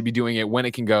what you should be doing it, when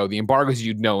it can go, the embargoes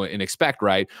you'd know and expect,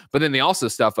 right? But then the also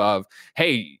stuff of,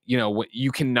 hey,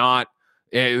 you cannot,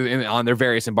 on their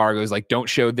various embargoes, like don't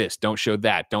show this, don't show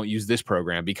that, don't use this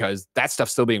program, because that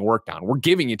stuff's still being worked on. We're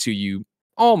giving it to you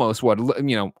almost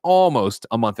almost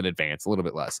a month in advance, a little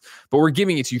bit less, but we're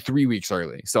giving it to you 3 weeks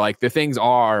early. So like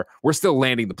we're still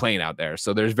landing the plane out there.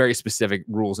 So there's very specific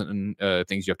rules and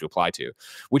things you have to apply to,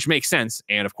 which makes sense.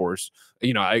 And of course,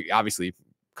 obviously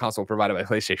console provided by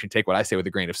PlayStation, take what I say with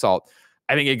a grain of salt.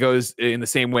 I think it goes in the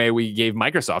same way we gave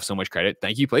Microsoft so much credit.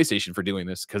 Thank you, PlayStation, for doing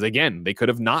this. Because again, they could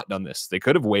have not done this. They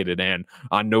could have waited and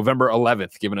on November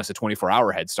 11th, given us a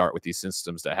 24-hour head start with these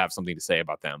systems to have something to say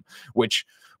about them, which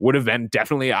would have been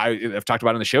definitely, I've talked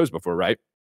about in the shows before, right?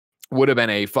 Would have been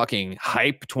a fucking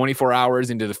hype 24 hours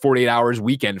into the 48 hours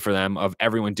weekend for them of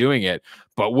everyone doing it,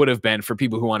 but would have been for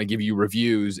people who want to give you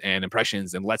reviews and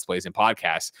impressions and let's plays and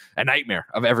podcasts, a nightmare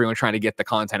of everyone trying to get the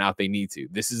content out they need to.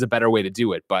 This is a better way to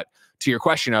do it. But to your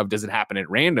question of, does it happen at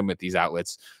random with these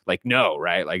outlets? Like, no,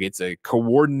 right? Like it's a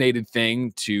coordinated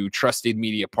thing to trusted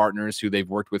media partners who they've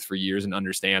worked with for years and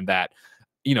understand that,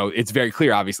 it's very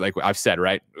clear, obviously, like I've said,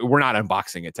 right? We're not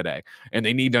unboxing it today. And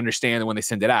they need to understand that when they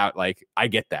send it out, like, I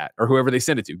get that. Or whoever they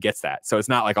send it to gets that. So it's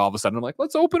not like all of a sudden I'm like,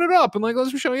 let's open it up and like,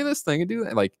 let's show you this thing and do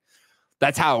that. Like,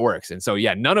 That's how it works. And so,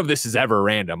 yeah, none of this is ever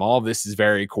random. All of this is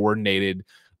very coordinated.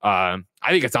 I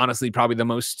think it's honestly probably the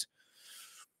most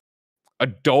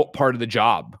adult part of the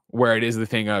job, where it is the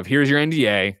thing of, here's your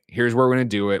NDA, here's where we're going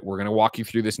to do it. We're going to walk you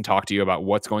through this and talk to you about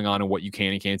what's going on and what you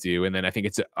can and can't do. And then I think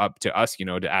it's up to us,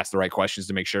 to ask the right questions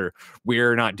to make sure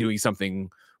we're not doing something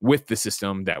with the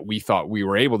system that we thought we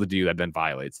were able to do that then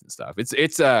violates and stuff.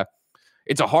 It's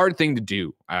a hard thing to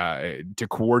do, to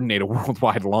coordinate a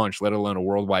worldwide launch, let alone a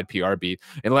worldwide PR beat,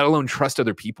 and let alone trust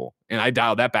other people. And I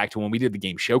dialed that back to when we did the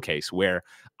game showcase, where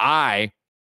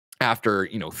after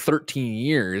 13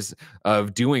 years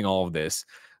of doing all of this,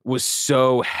 was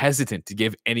so hesitant to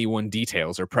give anyone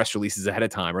details or press releases ahead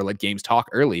of time or let games talk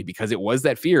early, because it was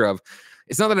that fear of,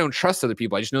 it's not that I don't trust other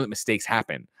people, I just know that mistakes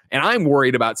happen. And I'm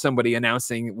worried about somebody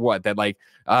announcing that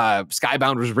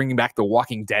Skybound was bringing back The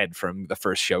Walking Dead from the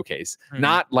first showcase,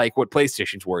 not like what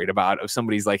PlayStation's worried about, of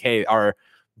somebody's like, hey, our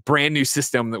brand new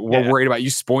system that we're worried about you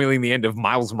spoiling the end of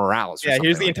Miles Morales. Yeah,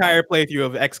 here's the entire playthrough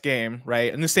of X game,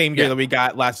 right? In the same year that we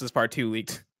got Last of Us Part 2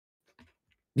 leaked.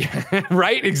 Yeah,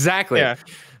 right? Exactly. Yeah.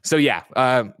 So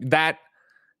that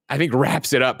I think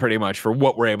wraps it up pretty much for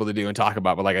what we're able to do and talk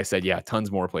about. But like I said,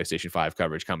 tons more PlayStation 5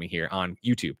 coverage coming here on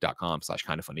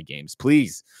youtube.com/kindoffunnygames.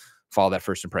 Please follow that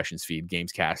first impressions feed,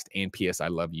 Gamescast, and PS I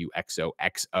Love You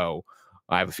XOXO.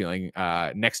 I have a feeling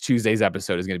next Tuesday's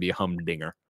episode is going to be a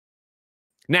humdinger.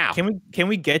 Now, can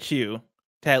we get you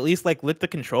to at least lick the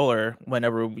controller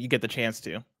whenever you get the chance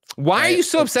to? Why are you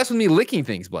so obsessed with me licking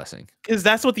things, Blessing? Because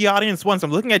that's what the audience wants.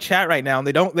 I'm looking at chat right now, and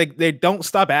they don't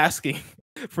stop asking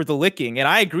for the licking, and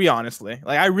I agree, honestly.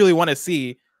 I really want to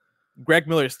see Greg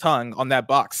Miller's tongue on that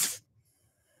box,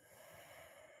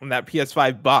 on that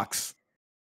PS5 box.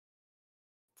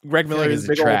 Greg Miller's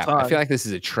big old tongue. I feel like this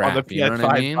is a trap. On the PS5 you know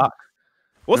what I mean? box.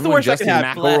 What's the worst I can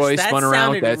have? McElroy spun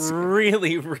around. That's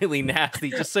really, really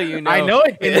nasty. Just so you know, I know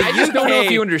it. I just don't know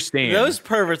if you understand. Those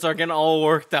perverts are getting all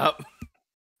worked up.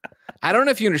 I don't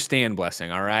know if you understand,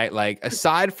 Blessing. All right,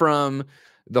 aside from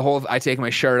the whole, I take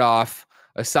my shirt off.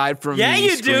 Aside from me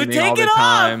you do take all the it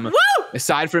time, off. Woo!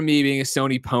 Aside from me being a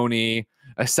Sony pony,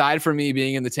 aside from me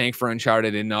being in the tank for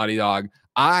Uncharted and Naughty Dog,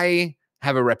 I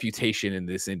have a reputation in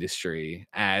this industry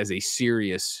as a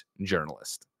serious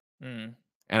journalist. And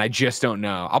I just don't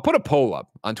know. I'll put a poll up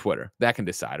on Twitter. That can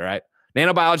decide, all right?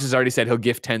 Nano Biologist has already said he'll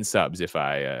gift 10 subs if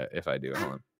I do it.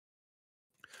 Hold on.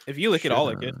 If you lick it, I'll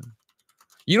lick it.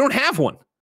 You don't have one.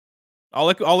 I'll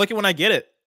lick it when I get it.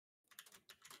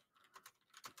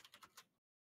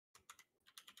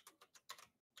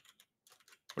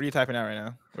 What are you typing out right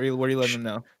now? What are you letting them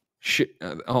know?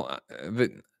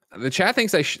 The chat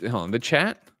thinks I should. Hold on. The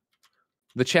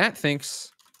chat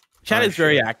thinks. Chat is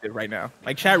very active right now.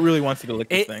 Chat really wants you to lick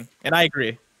this thing, and I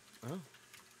agree. Oh.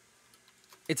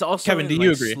 It's also Kevin, do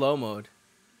you agree? Slow mode,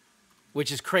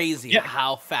 which is crazy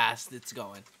how fast it's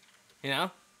going.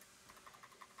 Hold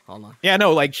on. Yeah,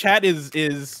 no, chat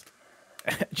is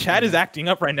chat is acting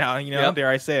up right now. Dare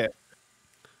I say it?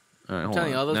 All right, I'm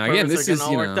telling you, all those now, perverts again, this are getting is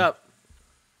all worked up.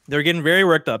 They're getting very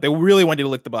worked up. They really want you to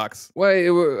lick the box. Well,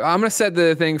 I'm gonna set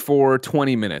the thing for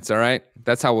 20 minutes. All right,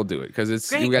 that's how we'll do it, because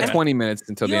we got 20 minutes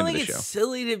until the end of the show. It's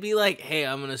silly to be like, "Hey,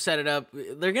 I'm gonna set it up."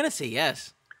 They're gonna say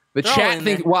yes. The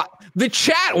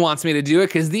chat wants me to do it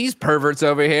because these perverts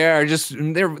over here are just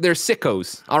they're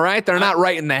sickos. All right, they're not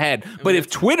right in the head. But if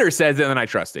Twitter says it, then I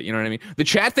trust it. You know what I mean? The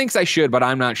chat thinks I should, but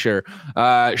I'm not sure.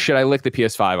 Should I lick the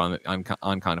PS5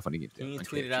 on Kind of Funny Games? Can you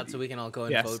tweet it out so we can all go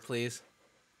and vote, please?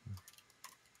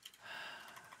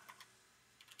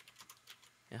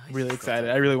 I'm really excited.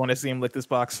 I really want to see him lick this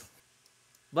box.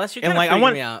 Bless, you're kind of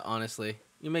freaking me out, honestly.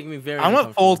 You're making me very uncomfortable. I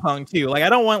want full tongue too. I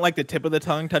don't want the tip of the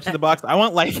tongue touching the box. I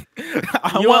want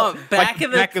I want back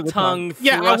of the tongue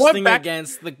thrusting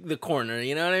against the corner.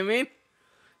 You know what I mean?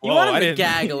 You want him to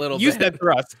gag a little bit. You said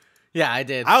thrust. Yeah, I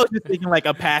did. I was just thinking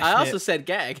a passionate. I also said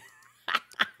gag.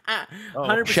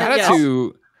 100% Shout out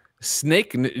to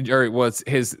Snake, or what's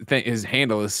his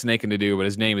handle is Snake and to do, but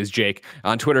his name is Jake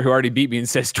on Twitter, who already beat me and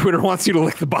says Twitter wants you to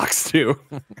lick the box too.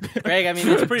 Greg, I mean,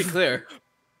 it's pretty clear.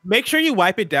 Make sure you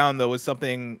wipe it down though with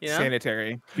something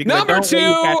sanitary. Number two,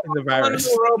 the virus.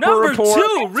 Number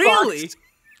two, really?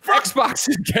 Xbox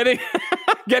is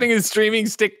getting his streaming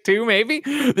stick too, maybe?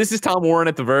 This is Tom Warren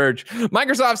at The Verge.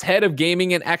 Microsoft's head of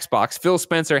gaming and Xbox, Phil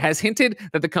Spencer, has hinted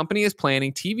that the company is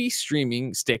planning TV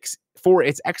streaming sticks for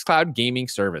its Xcloud gaming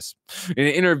service. In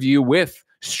an interview with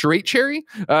Straight Cherry,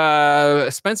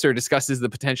 Spencer discusses the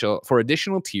potential for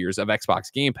additional tiers of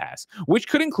Xbox Game Pass, which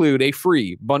could include a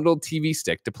free bundled TV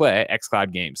stick to play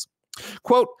Xcloud games.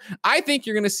 Quote, I think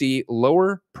you're going to see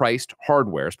lower priced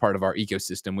hardware as part of our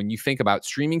ecosystem when you think about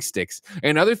streaming sticks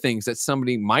and other things that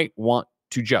somebody might want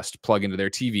to just plug into their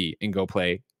TV and go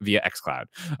play via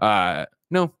Xcloud.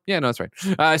 No, that's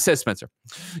right. Says Spencer.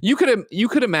 You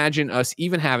could imagine us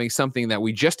even having something that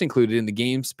we just included in the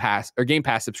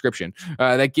GamePass subscription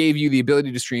that gave you the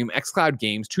ability to stream Xcloud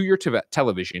games to your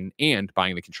television and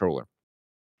buying the controller.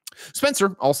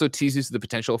 Spencer also teases the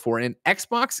potential for an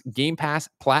Xbox Game Pass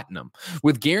Platinum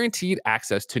with guaranteed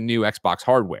access to new Xbox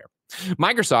hardware.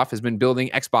 Microsoft has been building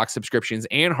Xbox subscriptions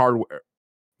and hardware,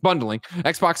 bundling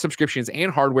Xbox subscriptions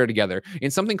and hardware together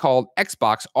in something called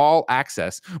Xbox All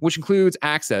Access, which includes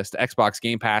access to Xbox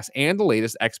Game Pass and the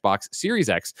latest Xbox Series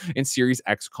X and Series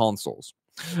X consoles.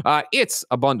 It's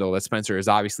a bundle that Spencer is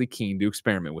obviously keen to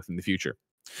experiment with in the future.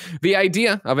 The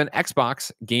idea of an Xbox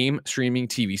game streaming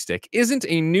TV stick isn't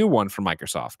a new one for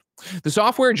Microsoft. The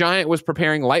software giant was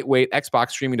preparing lightweight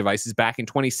Xbox streaming devices back in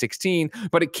 2016,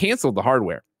 but it canceled the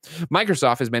hardware.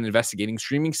 Microsoft has been investigating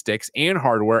streaming sticks and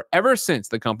hardware ever since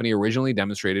the company originally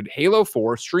demonstrated Halo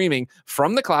 4 streaming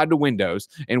from the cloud to Windows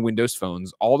and Windows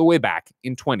phones all the way back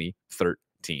in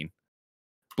 2013.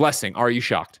 Blessing, are you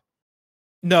shocked?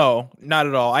 No, not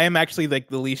at all. I am actually like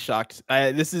the least shocked.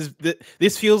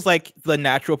 This feels like the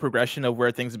natural progression of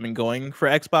where things have been going for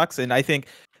Xbox, and I think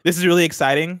this is really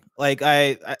exciting. Like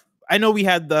I know we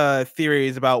had the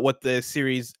theories about what the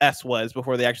Series S was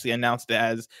before they actually announced it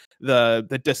as the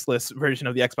diskless version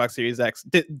of the Xbox Series X,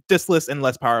 diskless and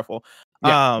less powerful.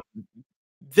 Yeah.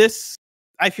 This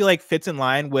I feel like fits in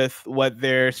line with what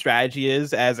their strategy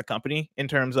is as a company in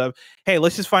terms of, hey,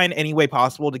 let's just find any way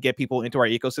possible to get people into our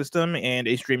ecosystem, and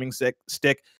a streaming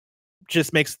stick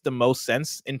just makes the most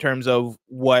sense in terms of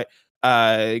what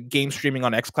game streaming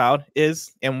on Xcloud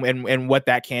is and what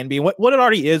that can be, what it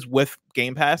already is with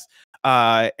Game Pass,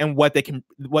 and what they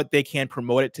can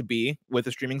promote it to be with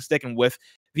a streaming stick, and with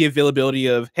the availability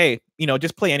of, hey,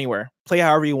 just play anywhere, play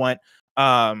however you want.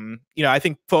 I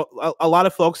think a lot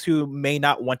of folks who may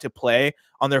not want to play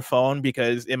on their phone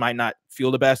because it might not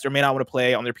feel the best, or may not want to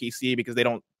play on their PC because they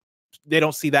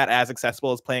don't see that as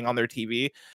accessible as playing on their TV.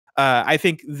 I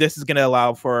think this is going to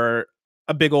allow for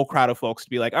a big old crowd of folks to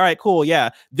be like, all right, cool. Yeah,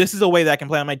 this is a way that I can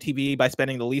play on my TV by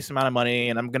spending the least amount of money,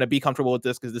 and I'm going to be comfortable with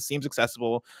this because this seems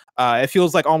accessible. It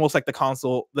feels like almost like the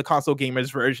console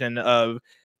gamers version of,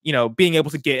 being able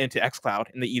to get into Xcloud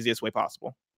in the easiest way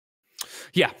possible.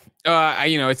 Yeah.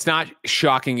 It's not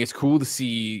shocking. It's cool to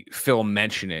see Phil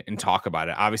mention it and talk about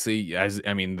it. Obviously,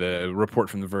 the report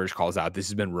from The Verge calls out, this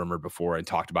has been rumored before and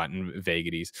talked about in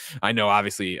vagaries. I know,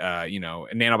 obviously, a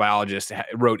Nano Biologist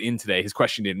wrote in today. His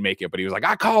question didn't make it, but he was like,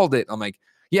 I called it. I'm like,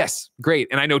 yes, great.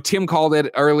 And I know Tim called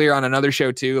it earlier on another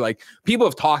show too. Like, people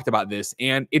have talked about this,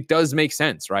 and it does make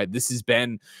sense, right? This has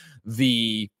been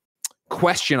the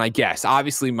question, I guess.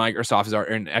 Obviously, Microsoft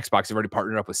and Xbox have already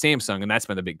partnered up with Samsung, and that's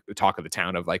been the big talk of the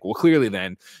town of like, well, clearly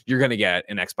then you're going to get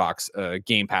an Xbox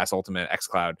Game Pass Ultimate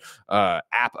Xcloud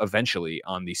app eventually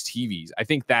on these TVs. I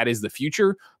think that is the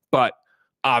future, but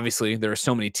obviously there are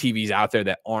so many TVs out there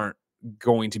that aren't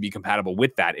going to be compatible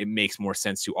with that. It makes more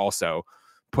sense to also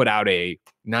put out a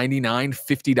 $99,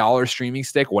 $50 streaming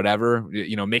stick, whatever,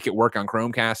 make it work on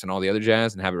Chromecast and all the other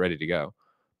jazz and have it ready to go.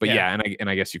 But yeah, and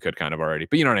I guess you could kind of already.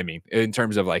 But you know what I mean? In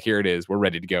terms of like, here it is, we're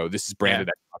ready to go. This is branded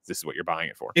Xbox. This is what you're buying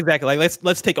it for. Exactly. Like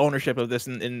let's take ownership of this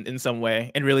in some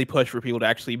way and really push for people to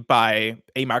actually buy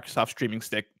a Microsoft streaming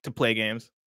stick to play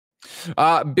games.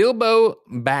 Bilbo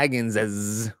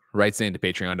Baginzezz writes into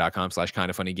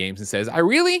patreon.com/kindoffunnygames and says, I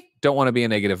really don't want to be a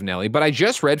negative Nelly, but I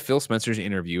just read Phil Spencer's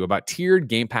interview about tiered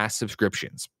Game Pass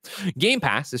subscriptions. Game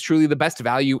Pass is truly the best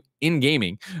value in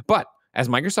gaming, but as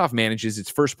Microsoft manages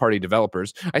its first-party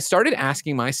developers, I started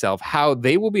asking myself how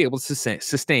they will be able to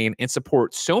sustain and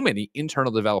support so many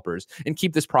internal developers and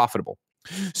keep this profitable.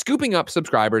 Scooping up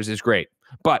subscribers is great,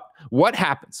 but what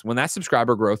happens when that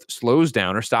subscriber growth slows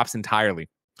down or stops entirely?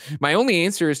 My only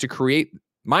answer was to create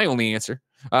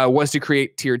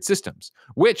tiered systems,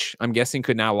 which I'm guessing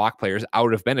could now lock players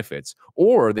out of benefits,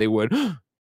 or they would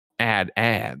add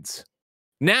ads.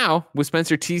 Now, with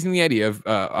Spencer teasing the idea of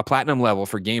a platinum level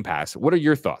for Game Pass, what are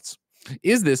your thoughts?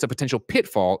 Is this a potential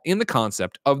pitfall in the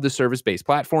concept of the service-based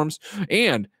platforms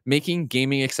and making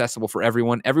gaming accessible for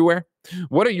everyone everywhere?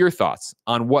 What are your thoughts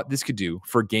on what this could do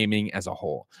for gaming as a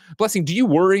whole? Blessing, do you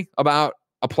worry about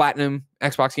a platinum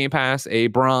Xbox Game Pass, a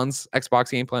bronze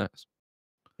Xbox Game Pass?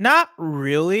 Not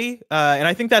really. And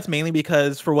I think that's mainly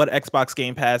because for what Xbox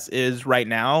Game Pass is right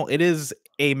now, it is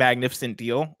a magnificent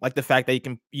deal. Like the fact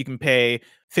that you can pay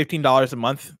 $15 a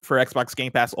month for Xbox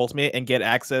Game Pass Ultimate and get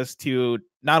access to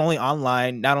not only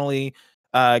online, not only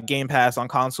Game Pass on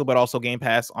console, but also Game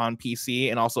Pass on PC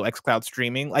and also Xcloud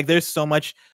streaming. Like there's so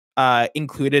much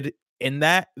included in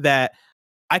that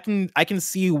I can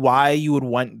see why you would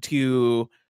want to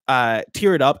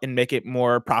tier it up and make it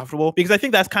more profitable, because I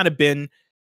think that's kind of been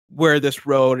where this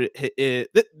road is.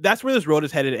 That's where this road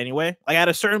is headed anyway. Like at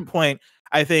a certain point,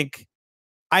 I think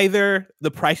either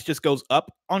the price just goes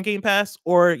up on Game Pass,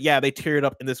 or they tier it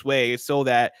up in this way so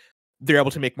that they're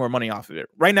able to make more money off of it.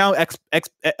 Right now,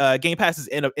 Game Pass is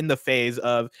in the phase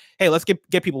of, hey, let's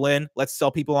get people in, let's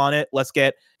sell people on it, let's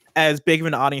get as big of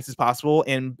an audience as possible,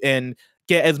 and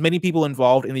get as many people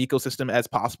involved in the ecosystem as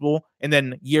possible. And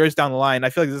then years down the line, I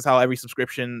feel like this is how every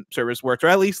subscription service works, or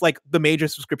at least like the major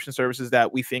subscription services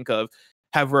that we think of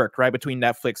have worked, right? Between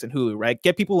Netflix and Hulu, right?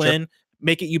 Get people in,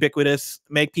 make it ubiquitous,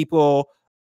 make people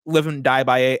live and die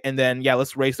by it, and then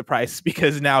let's raise the price,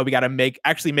 because now we got to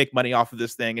actually make money off of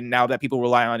this thing, and now that people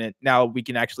rely on it, now we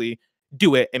can actually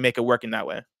do it and make it work in that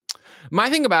way. My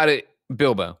thing about it,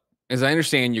 Bilbo, is I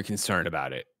understand you're concerned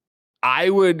about it. I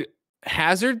would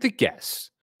hazard the guess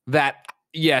that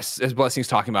yes, as Blessing's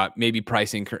talking about, maybe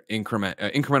price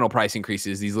incremental price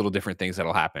increases, these little different things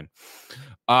that'll happen.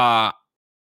 I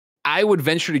would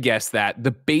venture to guess that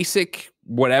the basic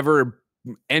whatever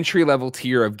entry level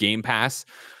tier of Game Pass,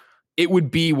 it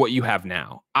would be what you have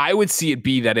now. I would see it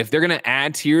be that if they're going to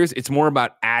add tiers, it's more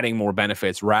about adding more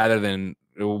benefits rather than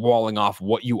walling off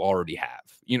what you already have.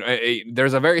 You know,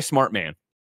 there's a very smart man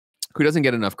who doesn't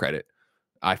get enough credit,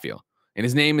 I feel, and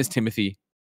his name is Timothy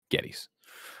Geddes.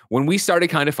 When we started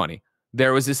Kind of Funny,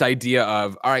 there was this idea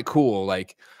of, all right, cool,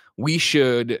 like we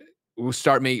should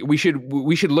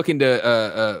look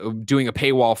into doing a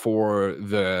paywall for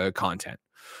the content.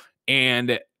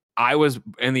 And I was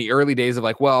in the early days of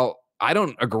like, well, I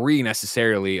don't agree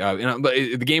necessarily. But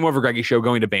the Game Over Greggy show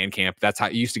going to Bandcamp, that's how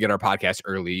you used to get our podcast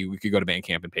early. We could go to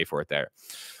Bandcamp and pay for it there.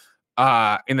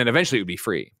 And then eventually it would be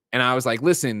free. And I was like,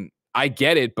 listen, I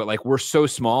get it, but like we're so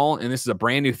small and this is a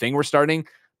brand new thing we're starting.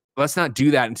 Let's not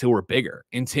do that until we're bigger.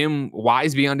 And Tim,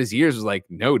 wise beyond his years, was like,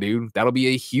 no, dude, that'll be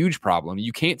a huge problem.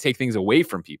 You can't take things away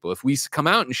from people. If we come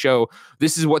out and show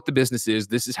this is what the business is,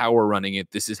 this is how we're running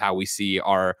it, this is how we see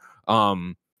our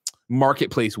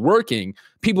marketplace working,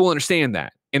 people will understand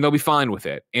that and they'll be fine with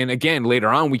it. And again, later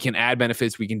on, we can add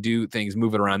benefits, we can do things,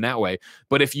 move it around that way.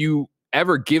 But if you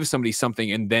ever give somebody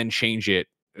something and then change it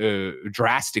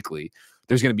drastically,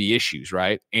 there's going to be issues,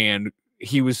 right? And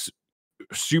he was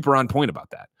super on point about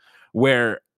that,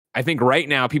 where I think right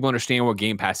now people understand what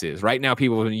Game Pass is. Right now,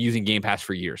 people have been using Game Pass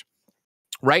for years.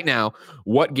 Right now,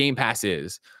 what Game Pass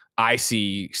is, I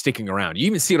see sticking around. You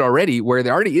even see it already where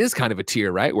there already is kind of a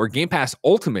tier, right? Where Game Pass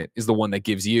Ultimate is the one that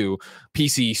gives you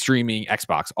PC, streaming,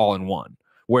 Xbox all in one.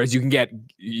 Whereas you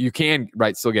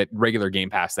can still get regular Game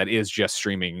Pass that is just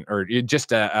streaming, or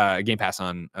just a Game Pass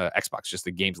on Xbox, just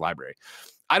the games library.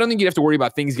 I don't think you'd have to worry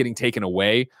about things getting taken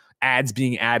away, ads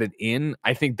being added in.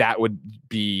 I think that would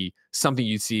be something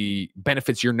you'd see,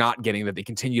 benefits you're not getting that they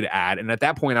continue to add. And at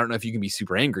that point, I don't know if you can be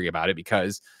super angry about it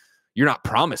because you're not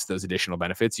promised those additional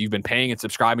benefits. You've been paying and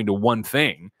subscribing to one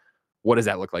thing. What does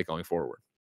that look like going forward?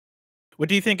 What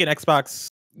do you think an Xbox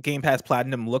Game Pass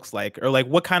Platinum looks like? Or like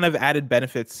what kind of added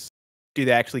benefits do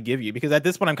they actually give you? Because at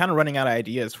this point, I'm kind of running out of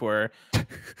ideas for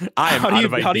I'm out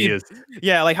of ideas.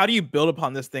 Like how do you build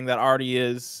upon this thing that already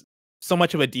is so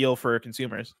much of a deal for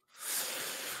consumers?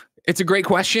 It's a great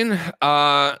question.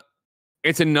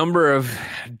 It's a number of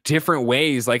different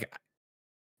ways. Like,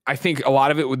 I think a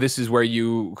lot of it with this is where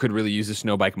you could really use a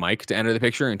Snowbike mic to enter the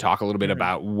picture and talk a little bit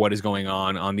about what is going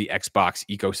on the Xbox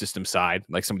ecosystem side,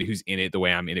 like somebody who's in it the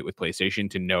way I'm in it with PlayStation,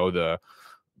 to know the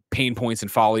pain points and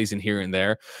follies and here and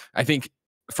there. I think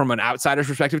from an outsider's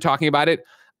perspective, talking about it,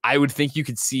 I would think you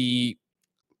could see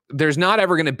there's not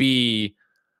ever going to be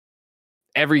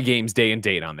every game's day and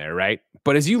date on there, right?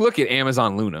 But as you look at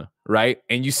Amazon Luna, right,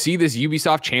 and you see this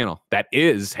Ubisoft channel that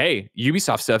is, hey,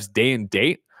 Ubisoft stuff's day and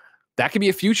date, that could be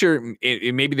a future.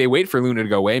 Maybe they wait for Luna to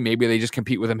go away. Maybe they just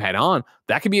compete with them head on.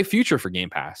 That could be a future for Game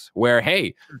Pass where,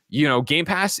 hey, Game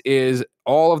Pass is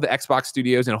all of the Xbox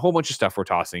studios and a whole bunch of stuff we're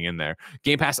tossing in there.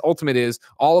 Game Pass Ultimate is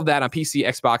all of that on PC,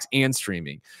 Xbox, and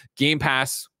streaming. Game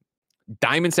Pass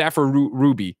Diamond, Sapphire,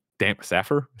 Ruby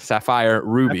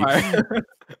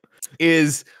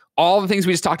is all the things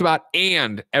we just talked about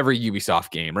and every Ubisoft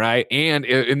game, right?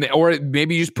 Or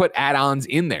maybe you just put add-ons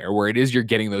in there where it is you're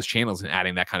getting those channels and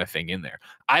adding that kind of thing in there.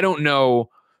 I don't know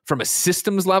from a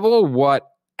systems level what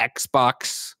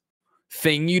Xbox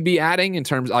thing you'd be adding in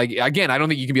terms, like, again, I don't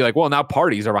think you can be like, well, now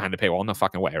parties are behind the paywall. No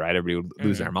fucking way, right? Everybody would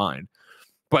lose their mind.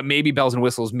 But maybe bells and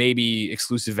whistles, maybe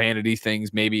exclusive vanity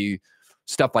things, maybe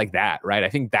stuff like that, right? I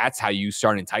think that's how you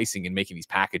start enticing and making these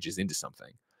packages into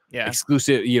something. Yeah.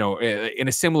 Exclusive, in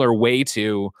a similar way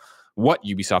to what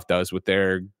Ubisoft does with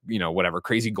their, whatever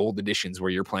crazy gold editions where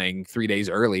you're playing 3 days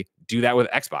early. Do that with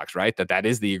Xbox, right? That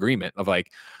is the agreement of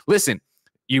like, listen,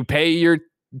 You pay your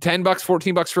 $10,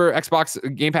 $14 for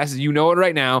Xbox Game Passes. You know it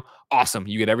right now. Awesome.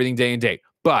 You get everything day and date.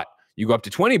 But you go up to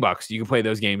 $20, you can play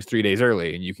those games 3 days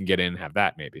early, and you can get in and have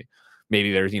that maybe.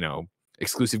 Maybe there's,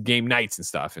 exclusive game nights and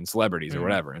stuff and celebrities or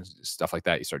whatever and stuff like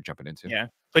that you start jumping into. Yeah.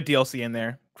 Put DLC in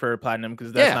there for Platinum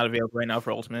because that's not available right now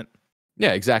for Ultimate.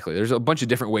 Yeah, exactly. There's a bunch of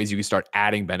different ways you can start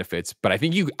adding benefits. But I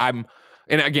think and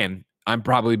again, I'm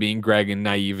probably being Greg and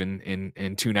naive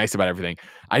and too nice about everything.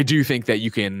 I do think that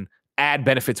you can add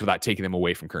benefits without taking them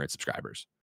away from current subscribers.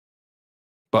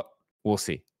 But we'll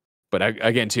see. But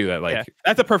again, too, that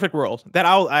that's a perfect world that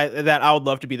I would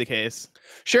love to be the case.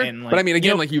 Sure, but I mean,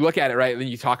 again, you look at it, right? And then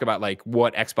you talk about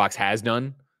what Xbox has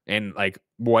done and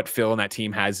what Phil and that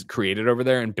team has created over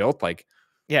there and built. A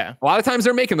lot of times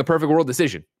they're making the perfect world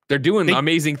decision. They're doing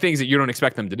amazing things that you don't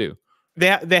expect them to do.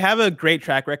 They have a great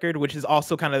track record, which is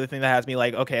also kind of the thing that has me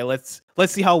okay, let's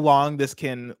see how long this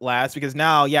can last. Because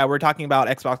now, we're talking about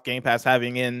Xbox Game Pass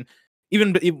having in.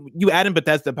 Even you add in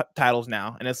Bethesda titles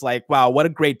now, and it's wow, what a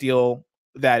great deal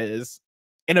that is.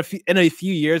 In a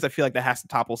few years, I feel like that has to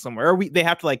topple somewhere, or they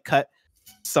have to cut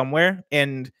somewhere.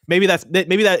 And maybe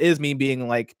that is me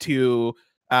being too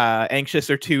anxious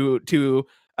or too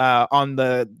on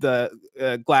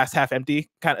the glass half empty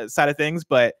kind of side of things.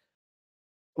 But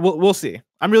we'll see.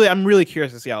 I'm really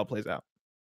curious to see how it plays out.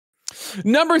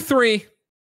 Number 3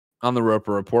 on the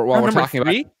Roper Report. While we're talking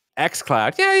about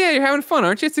Xcloud. Yeah, you're having fun,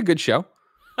 aren't you? It's a good show.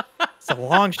 It's a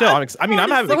long show. I'm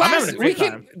having a great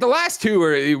time. The last 2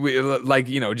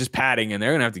 are just padding, and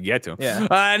they're gonna have to get to them.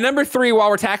 Yeah. Number 3, while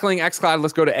we're tackling Xcloud,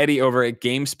 let's go to Eddie over at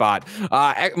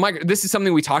GameSpot. Mike, this is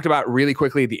something we talked about really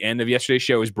quickly at the end of yesterday's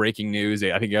show. Is breaking news.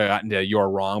 I think I got into "You're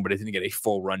Wrong," but I didn't get a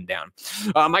full rundown.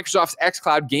 Microsoft's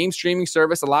Xcloud game streaming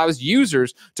service allows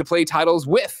users to play titles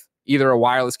with either a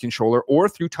wireless controller or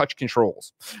through touch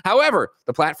controls. However,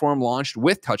 the platform launched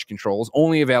with touch controls,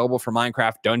 only available for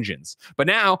Minecraft Dungeons. But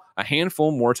now, a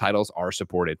handful more titles are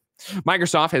supported.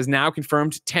 Microsoft has now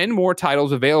confirmed 10 more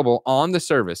titles available on the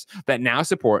service that now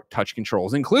support touch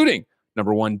controls, including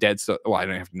number 1, I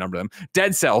don't have to number them.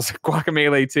 Dead Cells,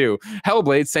 Guacamelee 2,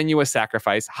 Hellblade: Senua's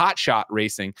Sacrifice, Hot Shot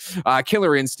Racing,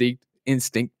 Killer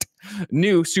Instinct,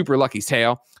 New Super Lucky's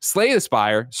Tale, Slay the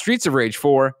Spire, Streets of Rage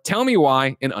 4, Tell Me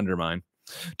Why, and Undermine.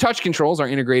 Touch controls are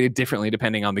integrated differently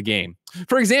depending on the game.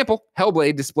 For example,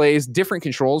 Hellblade displays different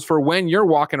controls for when you're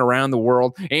walking around the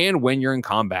world and when you're in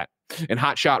combat. In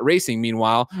Hot Shot Racing,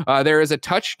 meanwhile, there is a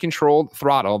touch-controlled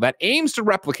throttle that aims to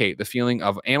replicate the feeling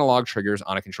of analog triggers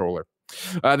on a controller.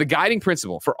 The guiding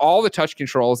principle for all the touch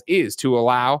controls is to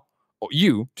allow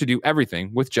you to do everything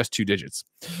with just 2 digits.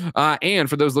 And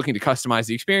for those looking to customize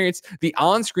the experience, the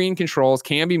on-screen controls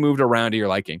can be moved around to your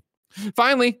liking.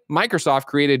 Finally, Microsoft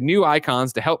created new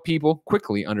icons to help people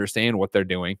quickly understand what they're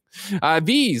doing.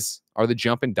 These are the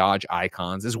jump and dodge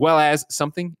icons, as well as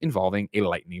something involving a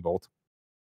lightning bolt.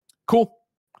 Cool.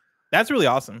 That's really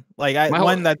awesome.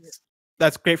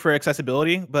 That's great for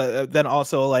accessibility, but then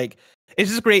also it's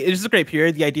just great. It's just a great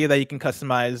period. The idea that you can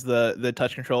customize the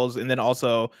touch controls, and then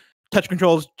also touch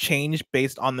controls change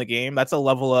based on the game. That's a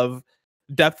level of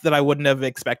depth that I wouldn't have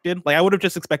expected. I would have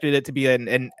just expected it to be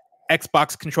an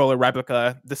Xbox controller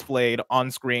replica displayed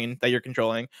on screen that you're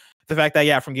controlling. The fact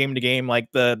that from game to game,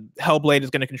 the Hellblade is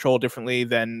going to control differently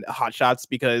than Hot Shots,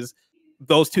 because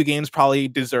those 2 games probably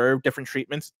deserve different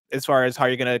treatments as far as how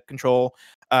you're going to control,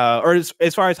 or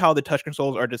as far as how the touch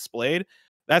controls are displayed.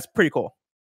 That's pretty cool.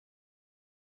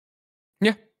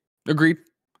 Yeah, agreed.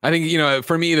 I think,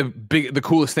 for me, the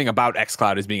coolest thing about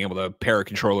Xcloud is being able to pair a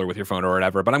controller with your phone or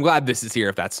whatever. But I'm glad this is here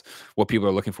if that's what people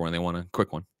are looking for and they want a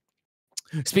quick one.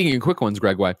 Speaking of quick ones,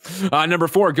 Greg, why? Number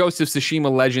 4, Ghost of Tsushima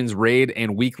Legends raid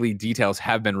and weekly details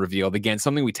have been revealed. Again,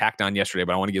 something we tacked on yesterday,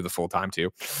 but I want to give the full time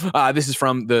to. This is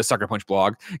from the Sucker Punch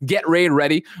blog. Get raid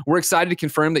ready. We're excited to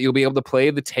confirm that you'll be able to play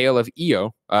the Tale of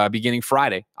Io beginning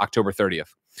Friday, October 30th.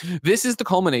 This is the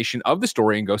culmination of the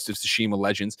story in Ghost of Tsushima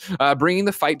Legends, bringing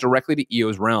the fight directly to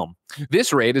Io's realm.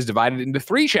 This raid is divided into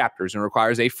 3 chapters and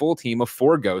requires a full team of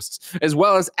 4 ghosts, as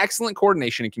well as excellent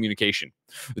coordination and communication.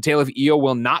 The Tale of Io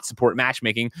will not support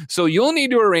matchmaking, so you'll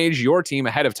need to arrange your team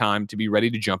ahead of time to be ready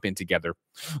to jump in together.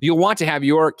 You'll want to have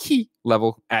your key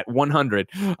level at 100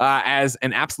 as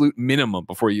an absolute minimum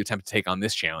before you attempt to take on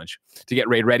this challenge. To get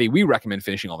raid ready, we recommend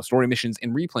finishing all the story missions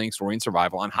and replaying story and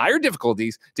survival on higher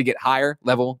difficulties to get higher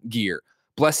level gear.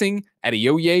 Blessing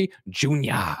Adeoye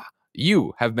Jr.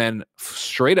 You have been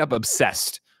straight up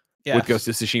obsessed with Ghost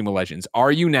of Tsushima Legends.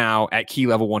 Are you now at key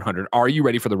level 100? Are you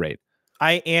ready for the raid?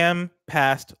 I am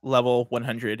past level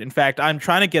 100. In fact, I'm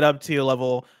trying to get up to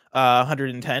level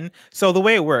 110. So the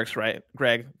way it works, right,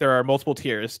 Greg, there are multiple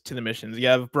tiers to the missions. You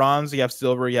have bronze, you have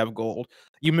silver, you have gold.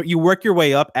 You work your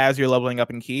way up as you're leveling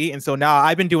up in key. And so now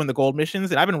I've been doing the gold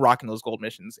missions, and I've been rocking those gold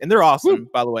missions, and they're awesome. Woo.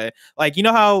 By the way, like, you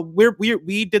know how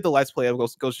we did the Let's Play of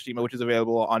Ghost of Tsushima, which is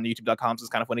available on youtube.com. So it's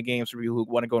kind of funny games for people who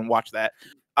want to go and watch that.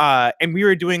 And we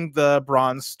were doing the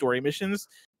bronze story missions.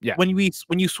 Yeah. When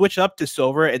you switch up to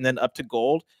silver and then up to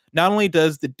gold, not only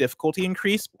does the difficulty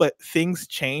increase, but things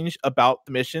change about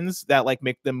the missions that like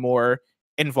make them more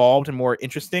involved and more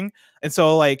interesting. And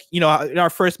so, like, you know, in our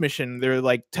first mission, they're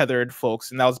like tethered folks,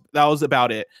 and that was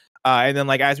about it. And then,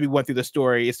 like, as we went through the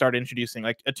story, it started introducing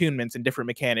like attunements and different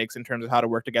mechanics in terms of how to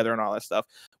work together and all that stuff.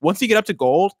 Once you get up to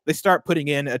gold, they start putting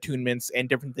in attunements and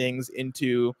different things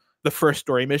into the first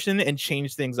story mission and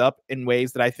change things up in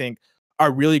ways that I think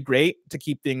are really great to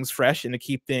keep things fresh and to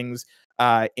keep things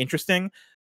interesting.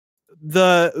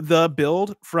 The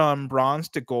build from bronze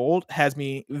to gold has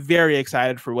me very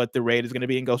excited for what the raid is going to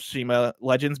be in Ghost of Tsushima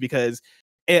Legends, because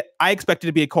I expect it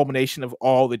to be a culmination of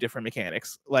all the different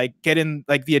mechanics, like getting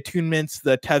like the attunements,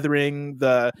 the tethering,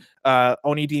 the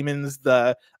Oni demons,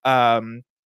 the I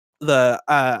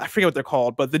forget what they're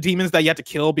called, but the demons that you have to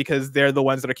kill because they're the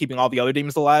ones that are keeping all the other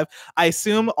demons alive. I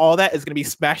assume all that is going to be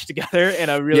smashed together in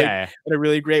a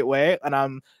really great way, and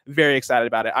I'm very excited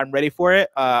about it. I'm ready for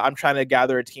it. I'm trying to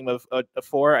gather a team of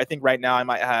 4. I think right now I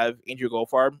might have Angel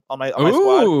Goldfarb on my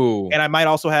squad, and I might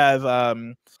also have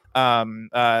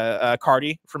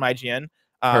Cardi from IGN.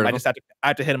 I just have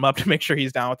to hit him up to make sure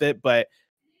he's down with it, but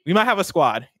we might have a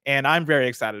squad, and I'm very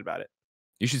excited about it.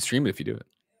 You should stream it if you do it.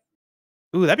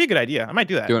 Ooh, that'd be a good idea. I might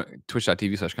do that. Do it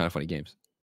twitch.tv/kindoffunnygames.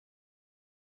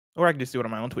 Or I can just do it on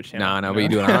my own Twitch channel. No, but you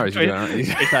do it on ours. Do it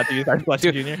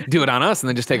on us, and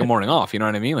then just take a morning off. You know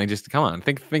what I mean? Like, just come on,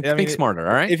 think smarter.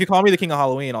 All right. If you call me the King of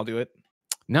Halloween, I'll do it.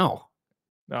 No.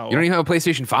 You don't even have a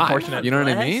PlayStation 5. You know what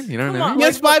I mean?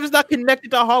 PS5 is not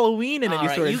connected to Halloween in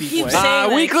any sort of deep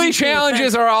way. Weekly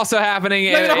challenges are also happening.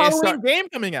 There's a Halloween game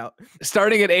coming out.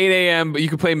 Starting at 8 a.m., but you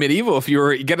can play Medieval if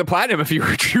you get a platinum if you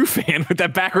were a true fan with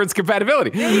that backwards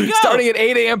compatibility. Starting at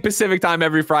 8 a.m. Pacific time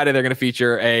every Friday, they're going to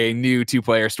feature a new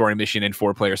 2-player story mission and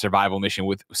 4-player survival mission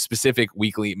with specific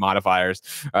weekly modifiers.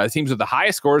 The teams with the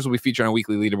highest scores will be featured on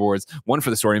weekly leaderboards, one for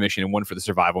the story mission and one for the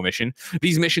survival mission.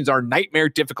 These missions are nightmare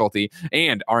difficulty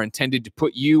and are intended to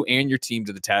put you and your team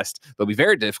to the test. They'll be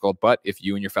very difficult, but if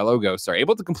you and your fellow ghosts are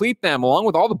able to complete them along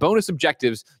with all the bonus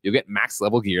objectives, you'll get max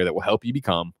level gear that will help you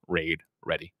become raid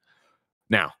ready.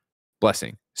 Now,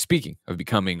 Blessing, speaking of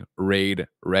becoming raid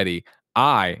ready,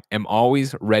 I am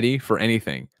always ready for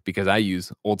anything because I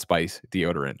use Old Spice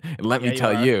deodorant. And let me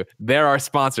tell you, there are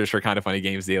sponsors for Kind of Funny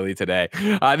Games Daily today.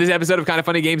 This episode of Kind of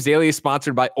Funny Games Daily is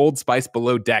sponsored by Old Spice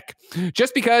Below Deck.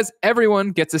 Just because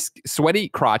everyone gets a sweaty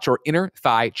crotch or inner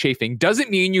thigh chafing doesn't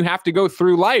mean you have to go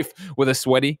through life with a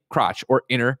sweaty crotch or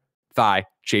inner thigh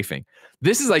chafing.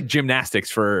 This is like gymnastics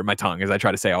for my tongue as I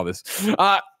try to say all this.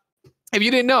 If you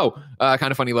didn't know,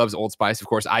 Kind of Funny loves Old Spice. Of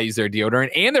course, I use their deodorant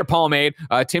and their pomade.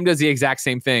 Tim does the exact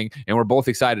same thing, and we're both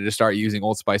excited to start using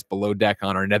Old Spice Below Deck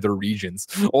on our nether regions.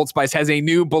 Old Spice has a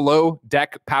new Below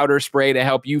Deck powder spray to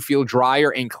help you feel drier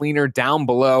and cleaner down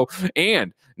below,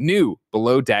 and new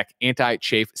Below Deck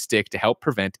anti-chafe stick to help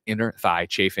prevent inner thigh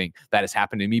chafing. That has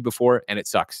happened to me before, and it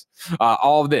sucks.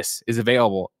 All of this is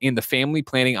available in the family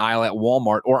planning aisle at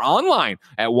Walmart or online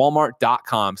at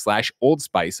walmart.com/Old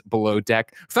Spice Below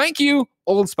Deck. Thank you,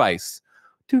 Old Spice.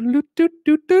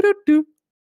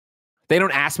 They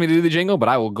don't ask me to do the jingle, but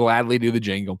I will gladly do the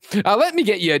jingle. Let me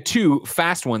get you 2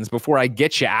 fast ones before I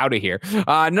get you out of here.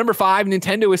 Number 5,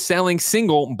 Nintendo is selling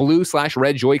single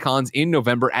blue/red Joy-Cons in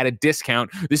November at a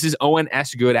discount. This is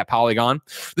ONS good at Polygon.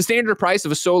 The standard price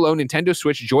of a solo Nintendo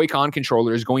Switch Joy-Con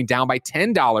controller is going down by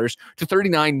 $10 to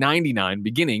 $39.99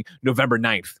 beginning November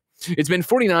 9th. It's been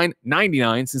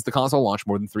 $49.99 since the console launched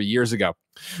more than 3 years ago.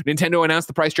 Nintendo announced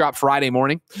the price drop Friday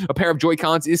morning. A pair of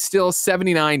Joy-Cons is still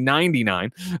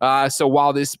 $79.99. So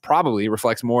while this probably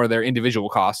reflects more of their individual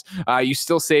costs, you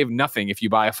still save nothing if you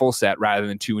buy a full set rather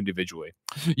than 2 individually.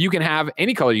 You can have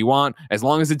any color you want as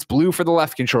long as it's blue for the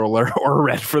left controller or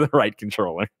red for the right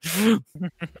controller.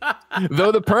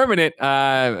 Though the permanent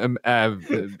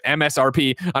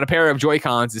MSRP on a pair of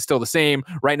Joy-Cons is still the same,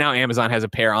 right now Amazon has a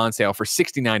pair on sale for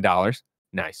 $69.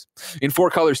 Nice. In 4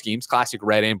 color schemes, classic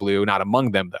red and blue, not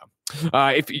among them though.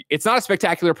 If it's not a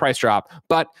spectacular price drop,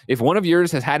 but if one of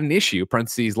yours has had an issue,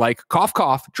 parentheses like cough,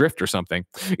 cough, drift or something,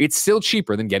 it's still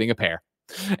cheaper than getting a pair.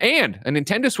 And a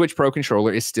Nintendo Switch Pro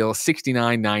controller is still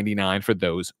 $69.99 for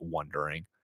those wondering.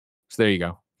 So there you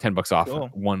go. $10 off. Cool.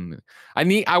 I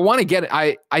want to get it.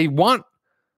 I want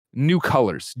new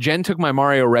colors. Jen took my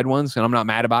Mario red ones, and I'm not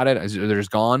mad about it. They're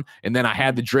just gone. And then I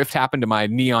had the drift happen to my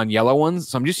neon yellow ones.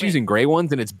 So I'm just using gray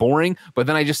ones, and it's boring. But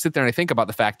then I just sit there and I think about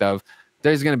the fact of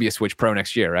there's going to be a Switch Pro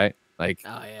next year, right? Like,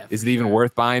 is it even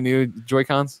worth buying new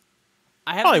Joy-Cons?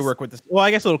 Probably work with this. Well,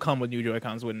 I guess it'll come with new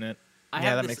Joy-Cons, wouldn't it?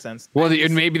 That makes sense. Well,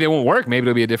 maybe they won't work. Maybe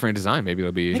it'll be a different design. Maybe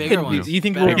it'll be bigger ones. Do you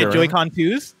think we'll get Joy-Con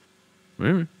 2s?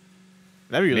 Maybe.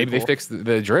 That'd be really cool. They fix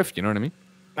the drift. You know what I mean?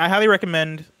 I highly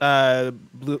recommend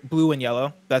blue and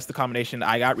yellow. That's the combination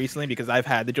I got recently because I've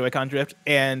had the Joy-Con drift,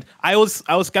 and I was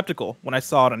skeptical when I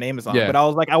saw it on Amazon. But I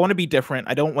was like, I want to be different.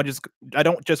 I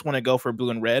don't just want to go for blue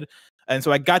and red. And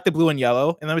so I got the blue and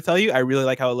yellow, and let me tell you, I really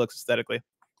like how it looks aesthetically.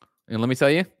 And let me tell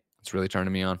you, it's really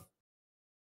turning me on.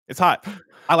 It's hot.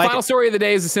 I like Final story of the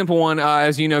day is a simple one.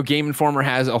 As you know, Game Informer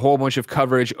has a whole bunch of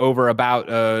coverage over about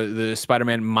the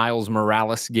Spider-Man Miles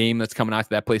Morales game that's coming out to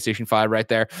that PlayStation 5 right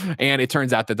there. And it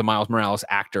turns out that the Miles Morales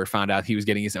actor found out he was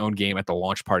getting his own game at the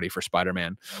launch party for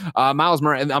Spider-Man.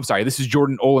 This is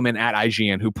Jordan Oleman at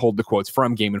IGN who pulled the quotes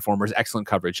from Game Informer's excellent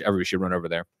coverage. Everybody should run over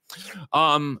there.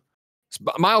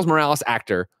 Miles Morales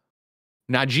actor,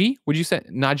 Najee, would you say?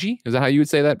 Najee? Is that how you would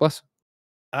say that, Bless?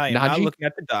 I am not looking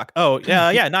at the doc. Oh,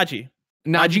 yeah, Najee.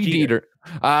 Najee Dieter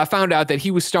found out that he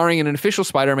was starring in an official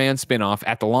Spider-Man spinoff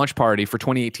at the launch party for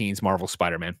 2018's Marvel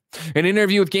Spider-Man. In an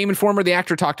interview with Game Informer, the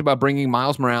actor talked about bringing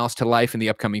Miles Morales to life in the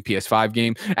upcoming PS5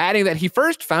 game, adding that he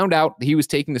first found out he was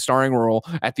taking the starring role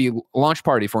at the launch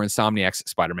party for Insomniac's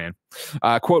Spider-Man.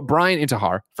 Quote, Brian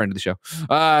Intihar, friend of the show,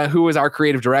 who was our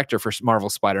creative director for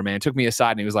Marvel Spider-Man, took me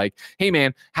aside and he was like, hey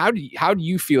man, how do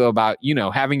you feel about,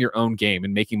 having your own game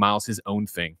and making Miles his own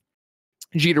thing?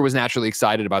 Jeter was naturally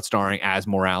excited about starring as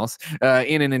Morales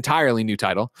in an entirely new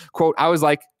title. Quote, I was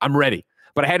like, I'm ready,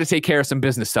 but I had to take care of some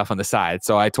business stuff on the side.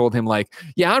 So I told him like,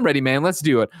 yeah, I'm ready, man. Let's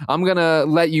do it. I'm going to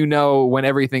let you know when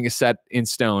everything is set in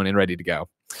stone and ready to go.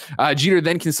 Jeter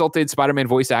then consulted Spider-Man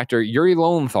voice actor Yuri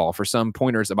Lowenthal for some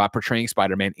pointers about portraying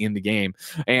Spider-Man in the game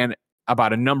and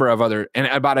about a number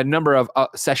of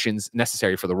sessions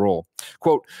necessary for the role.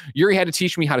 Quote, Yuri had to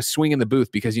teach me how to swing in the booth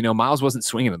because, Miles wasn't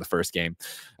swinging in the first game.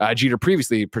 Jeter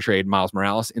previously portrayed Miles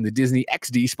Morales in the Disney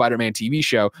XD Spider-Man TV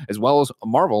show, as well as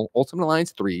Marvel Ultimate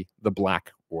Alliance 3, The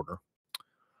Black Order.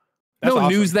 That's awesome.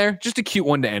 News there. Just a cute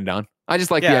one to end on. I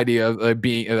just like the idea of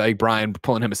being like Brian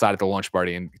pulling him aside at the launch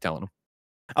party and telling him.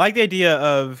 I like the idea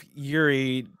of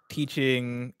Yuri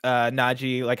teaching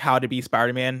Najee like how to be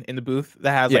Spider-Man in the booth.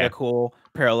 That has like a cool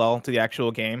parallel to the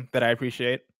actual game that I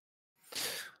appreciate.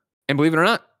 And believe it or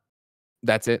not,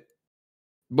 that's it.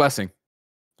 Blessing.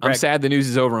 Greg. I'm sad the news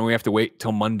is over and we have to wait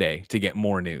till Monday to get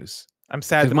more news. I'm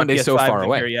sad that Monday's so far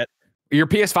away. Yet. Your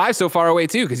PS5 is so far away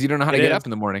too because you don't know how to get up in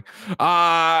the morning. If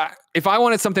I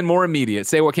wanted something more immediate,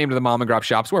 say what came to the mom and grop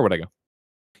shops, where would I go?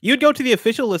 You'd go to the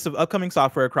official list of upcoming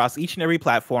software across each and every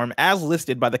platform as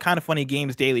listed by the Kind of Funny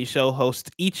Games Daily Show host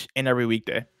each and every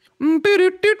weekday.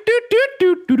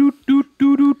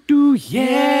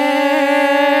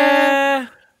 Yeah.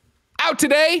 Out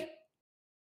today,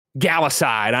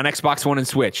 Galicide on Xbox One and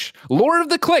Switch. Lord of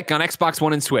the Click on Xbox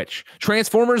One and Switch.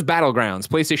 Transformers Battlegrounds,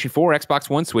 PlayStation 4, Xbox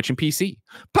One, Switch, and PC.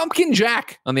 Pumpkin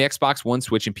Jack on the Xbox One,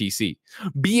 Switch, and PC.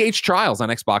 BH Trials on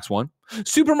Xbox One.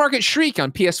 Supermarket Shriek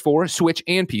on PS4, Switch,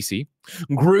 and PC.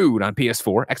 Grood on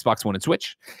PS4, Xbox One, and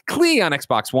Switch. Klee on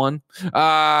Xbox One.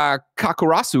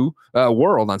 Kakurasu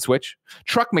World on Switch.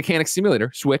 Truck Mechanic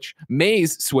Simulator, Switch.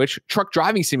 Maze, Switch. Truck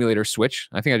Driving Simulator, Switch.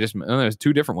 I think there's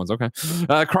two different ones. Okay.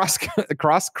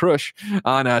 Cross Crush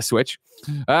on Switch.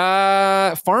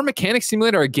 Farm Mechanic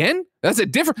Simulator again? That's a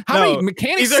different. How many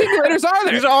mechanic simulators are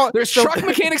there? There's Truck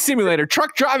Mechanic Simulator,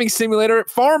 Truck Driving Simulator,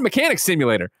 Farm Mechanic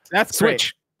Simulator. That's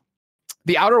Switch. Great.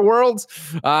 The Outer Worlds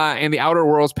and the Outer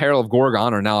Worlds Peril of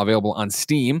Gorgon are now available on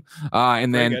Steam.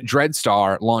 And then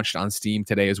Dreadstar launched on Steam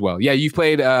today as well. Yeah, you've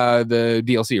played the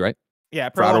DLC, right? Yeah,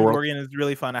 Peril of Gorgon is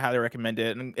really fun. I highly recommend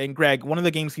it. And Greg, one of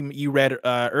the games you read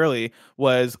early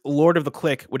was Lord of the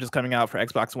Click, which is coming out for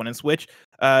Xbox One and Switch.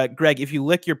 Greg, if you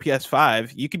lick your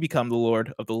PS5, you could become the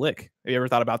Lord of the Lick. Have you ever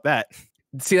thought about that?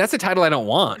 See, that's a title I don't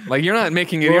want. Like, you're not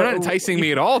enticing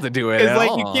me at all to do it. It's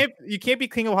like you can't be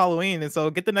king of Halloween, and so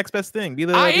get the next best thing.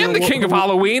 I am the king of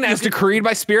Halloween, as decreed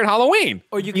by Spirit Halloween.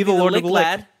 Or you can be the Lord of the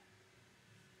Lad.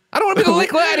 I don't want to be the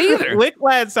Lick Lad either. Lick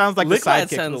Lad sounds like the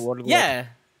sidekick of the Lord of the Lick.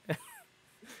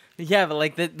 Yeah, but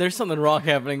like there's something wrong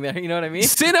happening there. You know what I mean?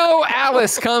 Sinnoh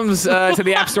Alice comes to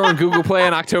the App Store and Google Play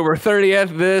on October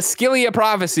 30th. The Skylia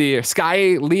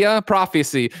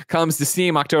Prophecy comes to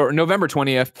Steam November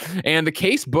 20th. And the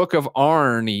Case Book of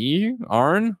Arn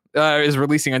is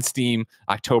releasing on Steam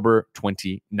October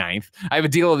 29th. I have a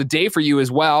deal of the day for you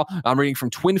as well. I'm reading from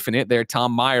Twinfinite there.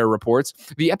 Tom Meyer reports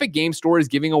the Epic Game Store is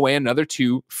giving away another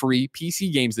 2 free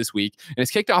PC games this week and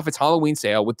has kicked off its Halloween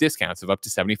sale with discounts of up to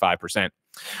 75%.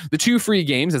 The 2 free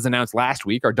games, as announced last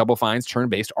week, are Double Fine's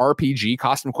turn-based RPG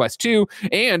Costume Quest 2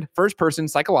 and first-person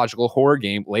psychological horror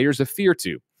game Layers of Fear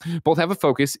 2. Both have a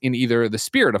focus in either the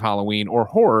spirit of Halloween or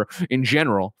horror in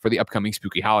general for the upcoming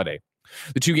spooky holiday.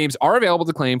 The 2 games are available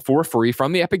to claim for free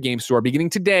from the Epic Game Store beginning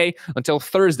today until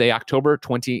Thursday, October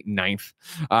 29th.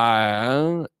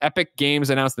 Epic Games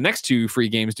announced the next 2 free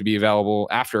games to be available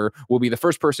after will be the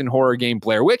first-person horror game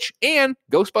Blair Witch and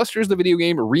Ghostbusters, the video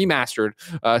game remastered,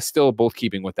 still both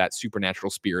keeping with that supernatural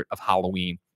spirit of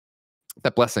Halloween.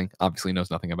 That Blessing obviously knows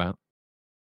nothing about.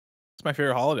 It's my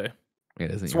favorite holiday.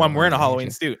 That's why I'm wearing a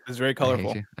Halloween suit. It's very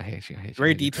colorful. I hate you.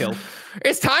 Very detailed.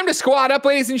 It's time to squad up,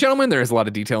 ladies and gentlemen. There is a lot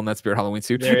of detail in that Spirit Halloween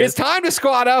suit. It's time to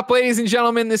squad up, ladies and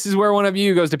gentlemen. This is where one of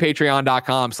you goes to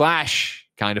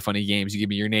patreon.com/kindoffunnygames. You give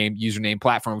me your name, username,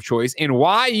 platform of choice, and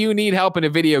why you need help in a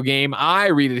video game. I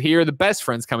read it here. The best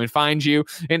friends come and find you,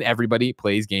 and everybody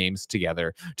plays games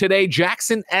together. Today,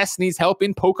 Jackson S. needs help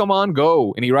in Pokemon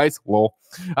Go, and he writes, lol.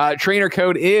 Trainer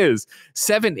code is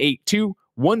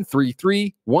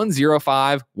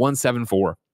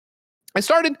 782-133-105-174. I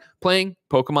started playing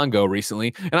Pokemon Go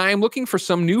recently, and I am looking for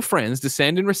some new friends to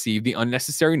send and receive the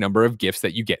unnecessary number of gifts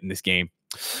that you get in this game.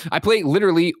 I play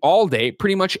literally all day,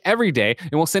 pretty much every day,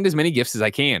 and will send as many gifts as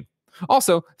I can.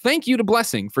 Also, thank you to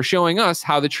Blessing for showing us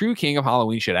how the true king of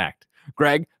Halloween should act.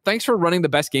 Greg, thanks for running the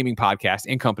best gaming podcast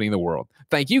and company in the world.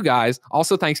 Thank you guys.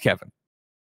 Also, thanks, Kevin.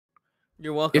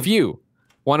 You're welcome. If you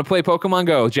want to play Pokemon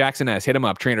Go, Jackson S., hit him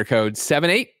up. Trainer code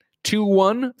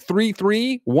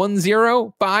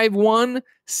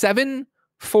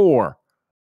 782133105174.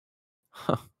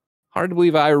 Hard to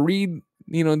believe I read,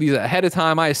 these ahead of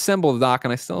time. I assembled the doc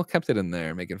and I still kept it in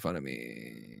there, making fun of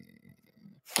me.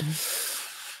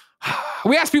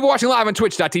 We asked people watching live on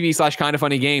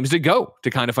twitch.tv/kindoffunnygames to go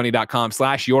to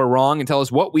kindoffunny.com/you're wrong and tell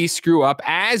us what we screw up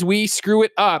as we screw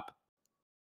it up.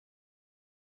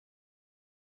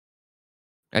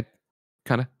 At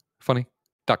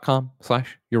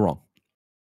kindoffunny.com/you're wrong.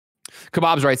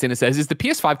 Kebabs writes in and says, is the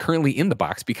PS5 currently in the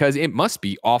box? Because it must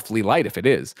be awfully light if it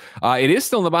is. It is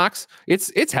still in the box.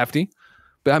 It's hefty.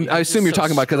 But I assume you're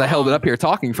talking about because I held it up here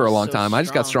talking for a long time. I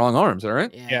just got strong arms, all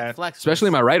right? Yeah. Especially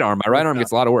my right arm. My right arm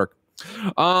gets a lot of work.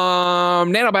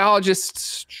 Nano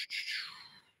Biologist.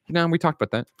 No, we talked about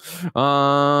that.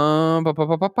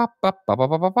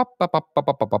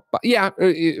 Yeah.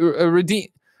 Redeem.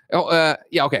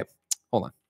 Yeah, okay. Hold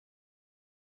on.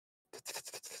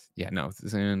 Yeah, no,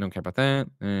 don't care about that.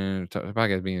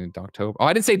 Podcast being in Donktober. Oh,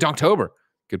 I didn't say Donktober.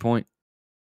 Good point.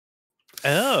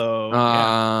 Oh.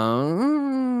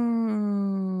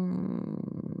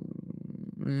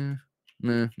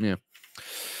 Yeah.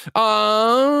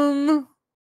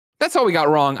 That's all we got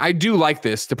wrong. I do like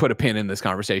this to put a pin in this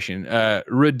conversation.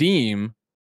 Redeem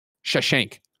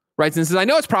Shashank writes and says, I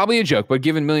know it's probably a joke, but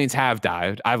given millions have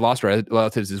died, I've lost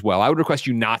relatives as well. I would request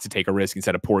you not to take a risk and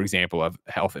set a poor example of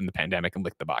health in the pandemic and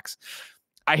lick the box.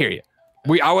 I hear you.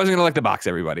 I wasn't going to lick the box,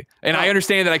 everybody. And I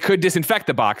understand that I could disinfect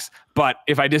the box, but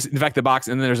if I disinfect the box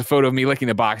and then there's a photo of me licking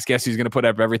the box, guess who's going to put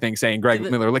up everything saying Greg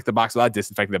Miller licked the box without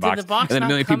disinfecting the box? And then a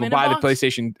million people buy the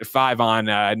PlayStation 5 on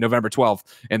November 12th,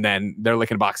 and then they're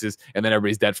licking boxes, and then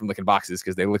everybody's dead from licking boxes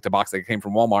because they licked a box that came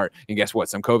from Walmart, and guess what?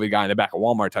 Some COVID guy in the back of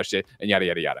Walmart touched it, and yada,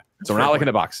 yada, yada. So we're not licking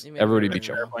the box. Everybody be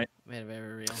chill. Made it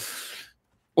very real.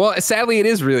 Well, sadly, it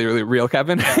is really, really real,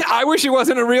 Kevin. I wish it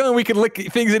wasn't a real and we could lick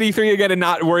things at E3 again and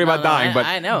not worry about dying. But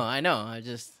I know. I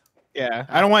just... Yeah,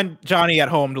 I don't want Johnny at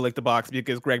home to lick the box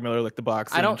because Greg Miller licked the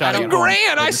box. I don't.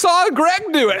 Gran, I saw Greg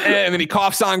do it, and then he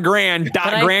coughs on Gran.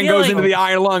 Gran goes into the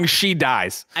iron lung. She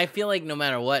dies. I feel like no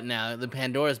matter what, now the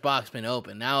Pandora's box been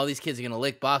open. Now all these kids are gonna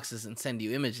lick boxes and send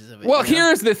you images of it. Well,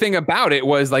 here's the thing about it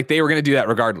was like they were gonna do that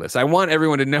regardless. I want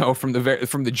everyone to know from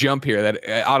the jump here that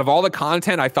out of all the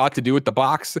content I thought to do with the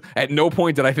box, at no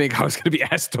point did I think I was gonna be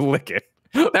asked to lick it.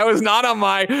 That was not on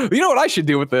my. You know what I should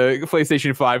do with the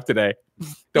PlayStation 5 today?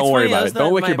 Don't worry about it.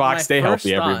 Don't lick your box. Stay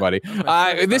healthy, everybody.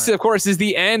 This, of course, is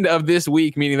the end of this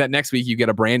week, meaning that next week you get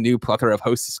a brand new plethora of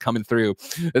hosts coming through.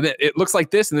 It looks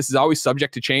like this, and this is always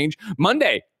subject to change.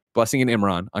 Monday, Blessing and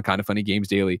Imran on Kind of Funny Games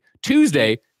Daily.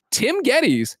 Tuesday, Tim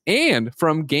Geddes and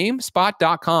from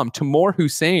GameSpot.com, Timur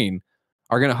Hussein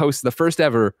are going to host the first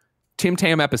ever Tim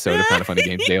Tam episode of Kind of Funny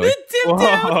Games Daily.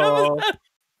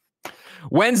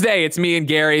 Wednesday, it's me and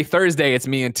Gary. Thursday, it's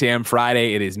me and Tim.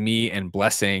 Friday, it is me and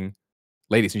Blessing.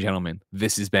 ladies and gentlemen,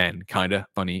 this has been Kinda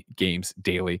Funny Games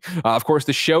Daily. Of course,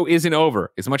 the show isn't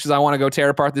over. As much as I want to go tear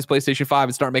apart this PlayStation 5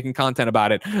 and start making content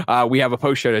about it, we have a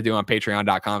post show to do on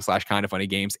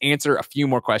patreon.com/kindafunnygames. Answer a few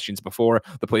more questions before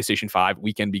the PlayStation 5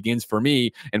 weekend begins for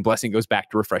me, and blessing goes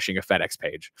back to refreshing a FedEx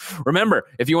page. Remember,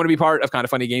 if you want to be part of Kinda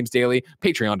Funny Games Daily,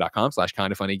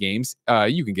 patreon.com/kindafunnygames.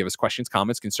 You can give us questions,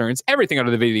 comments, concerns, everything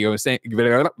under the video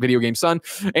game sun.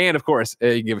 And of course,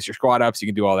 you can give us your squad ups. You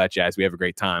can do all that jazz. We have a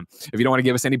great time. If you don't want to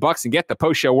give us any bucks and get the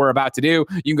post show we're about to do,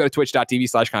 you can go to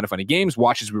twitch.tv/kindafunnygames.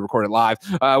 Watch as we record it live.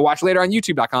 Watch later on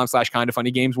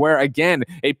youtube.com/kindafunnygames, where again,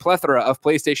 a plethora of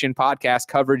PlayStation podcast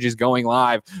coverage is going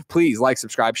live. Please like,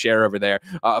 subscribe, share over there.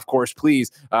 Of course, please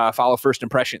follow First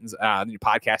Impressions, your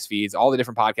podcast feeds. All the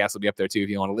different podcasts will be up there too if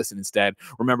you want to listen instead.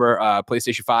 Remember,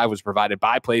 PlayStation 5 was provided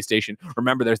by PlayStation.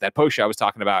 Remember, there's that post show I was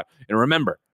talking about. And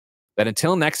remember that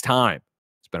until next time,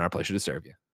 it's been our pleasure to serve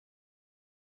you.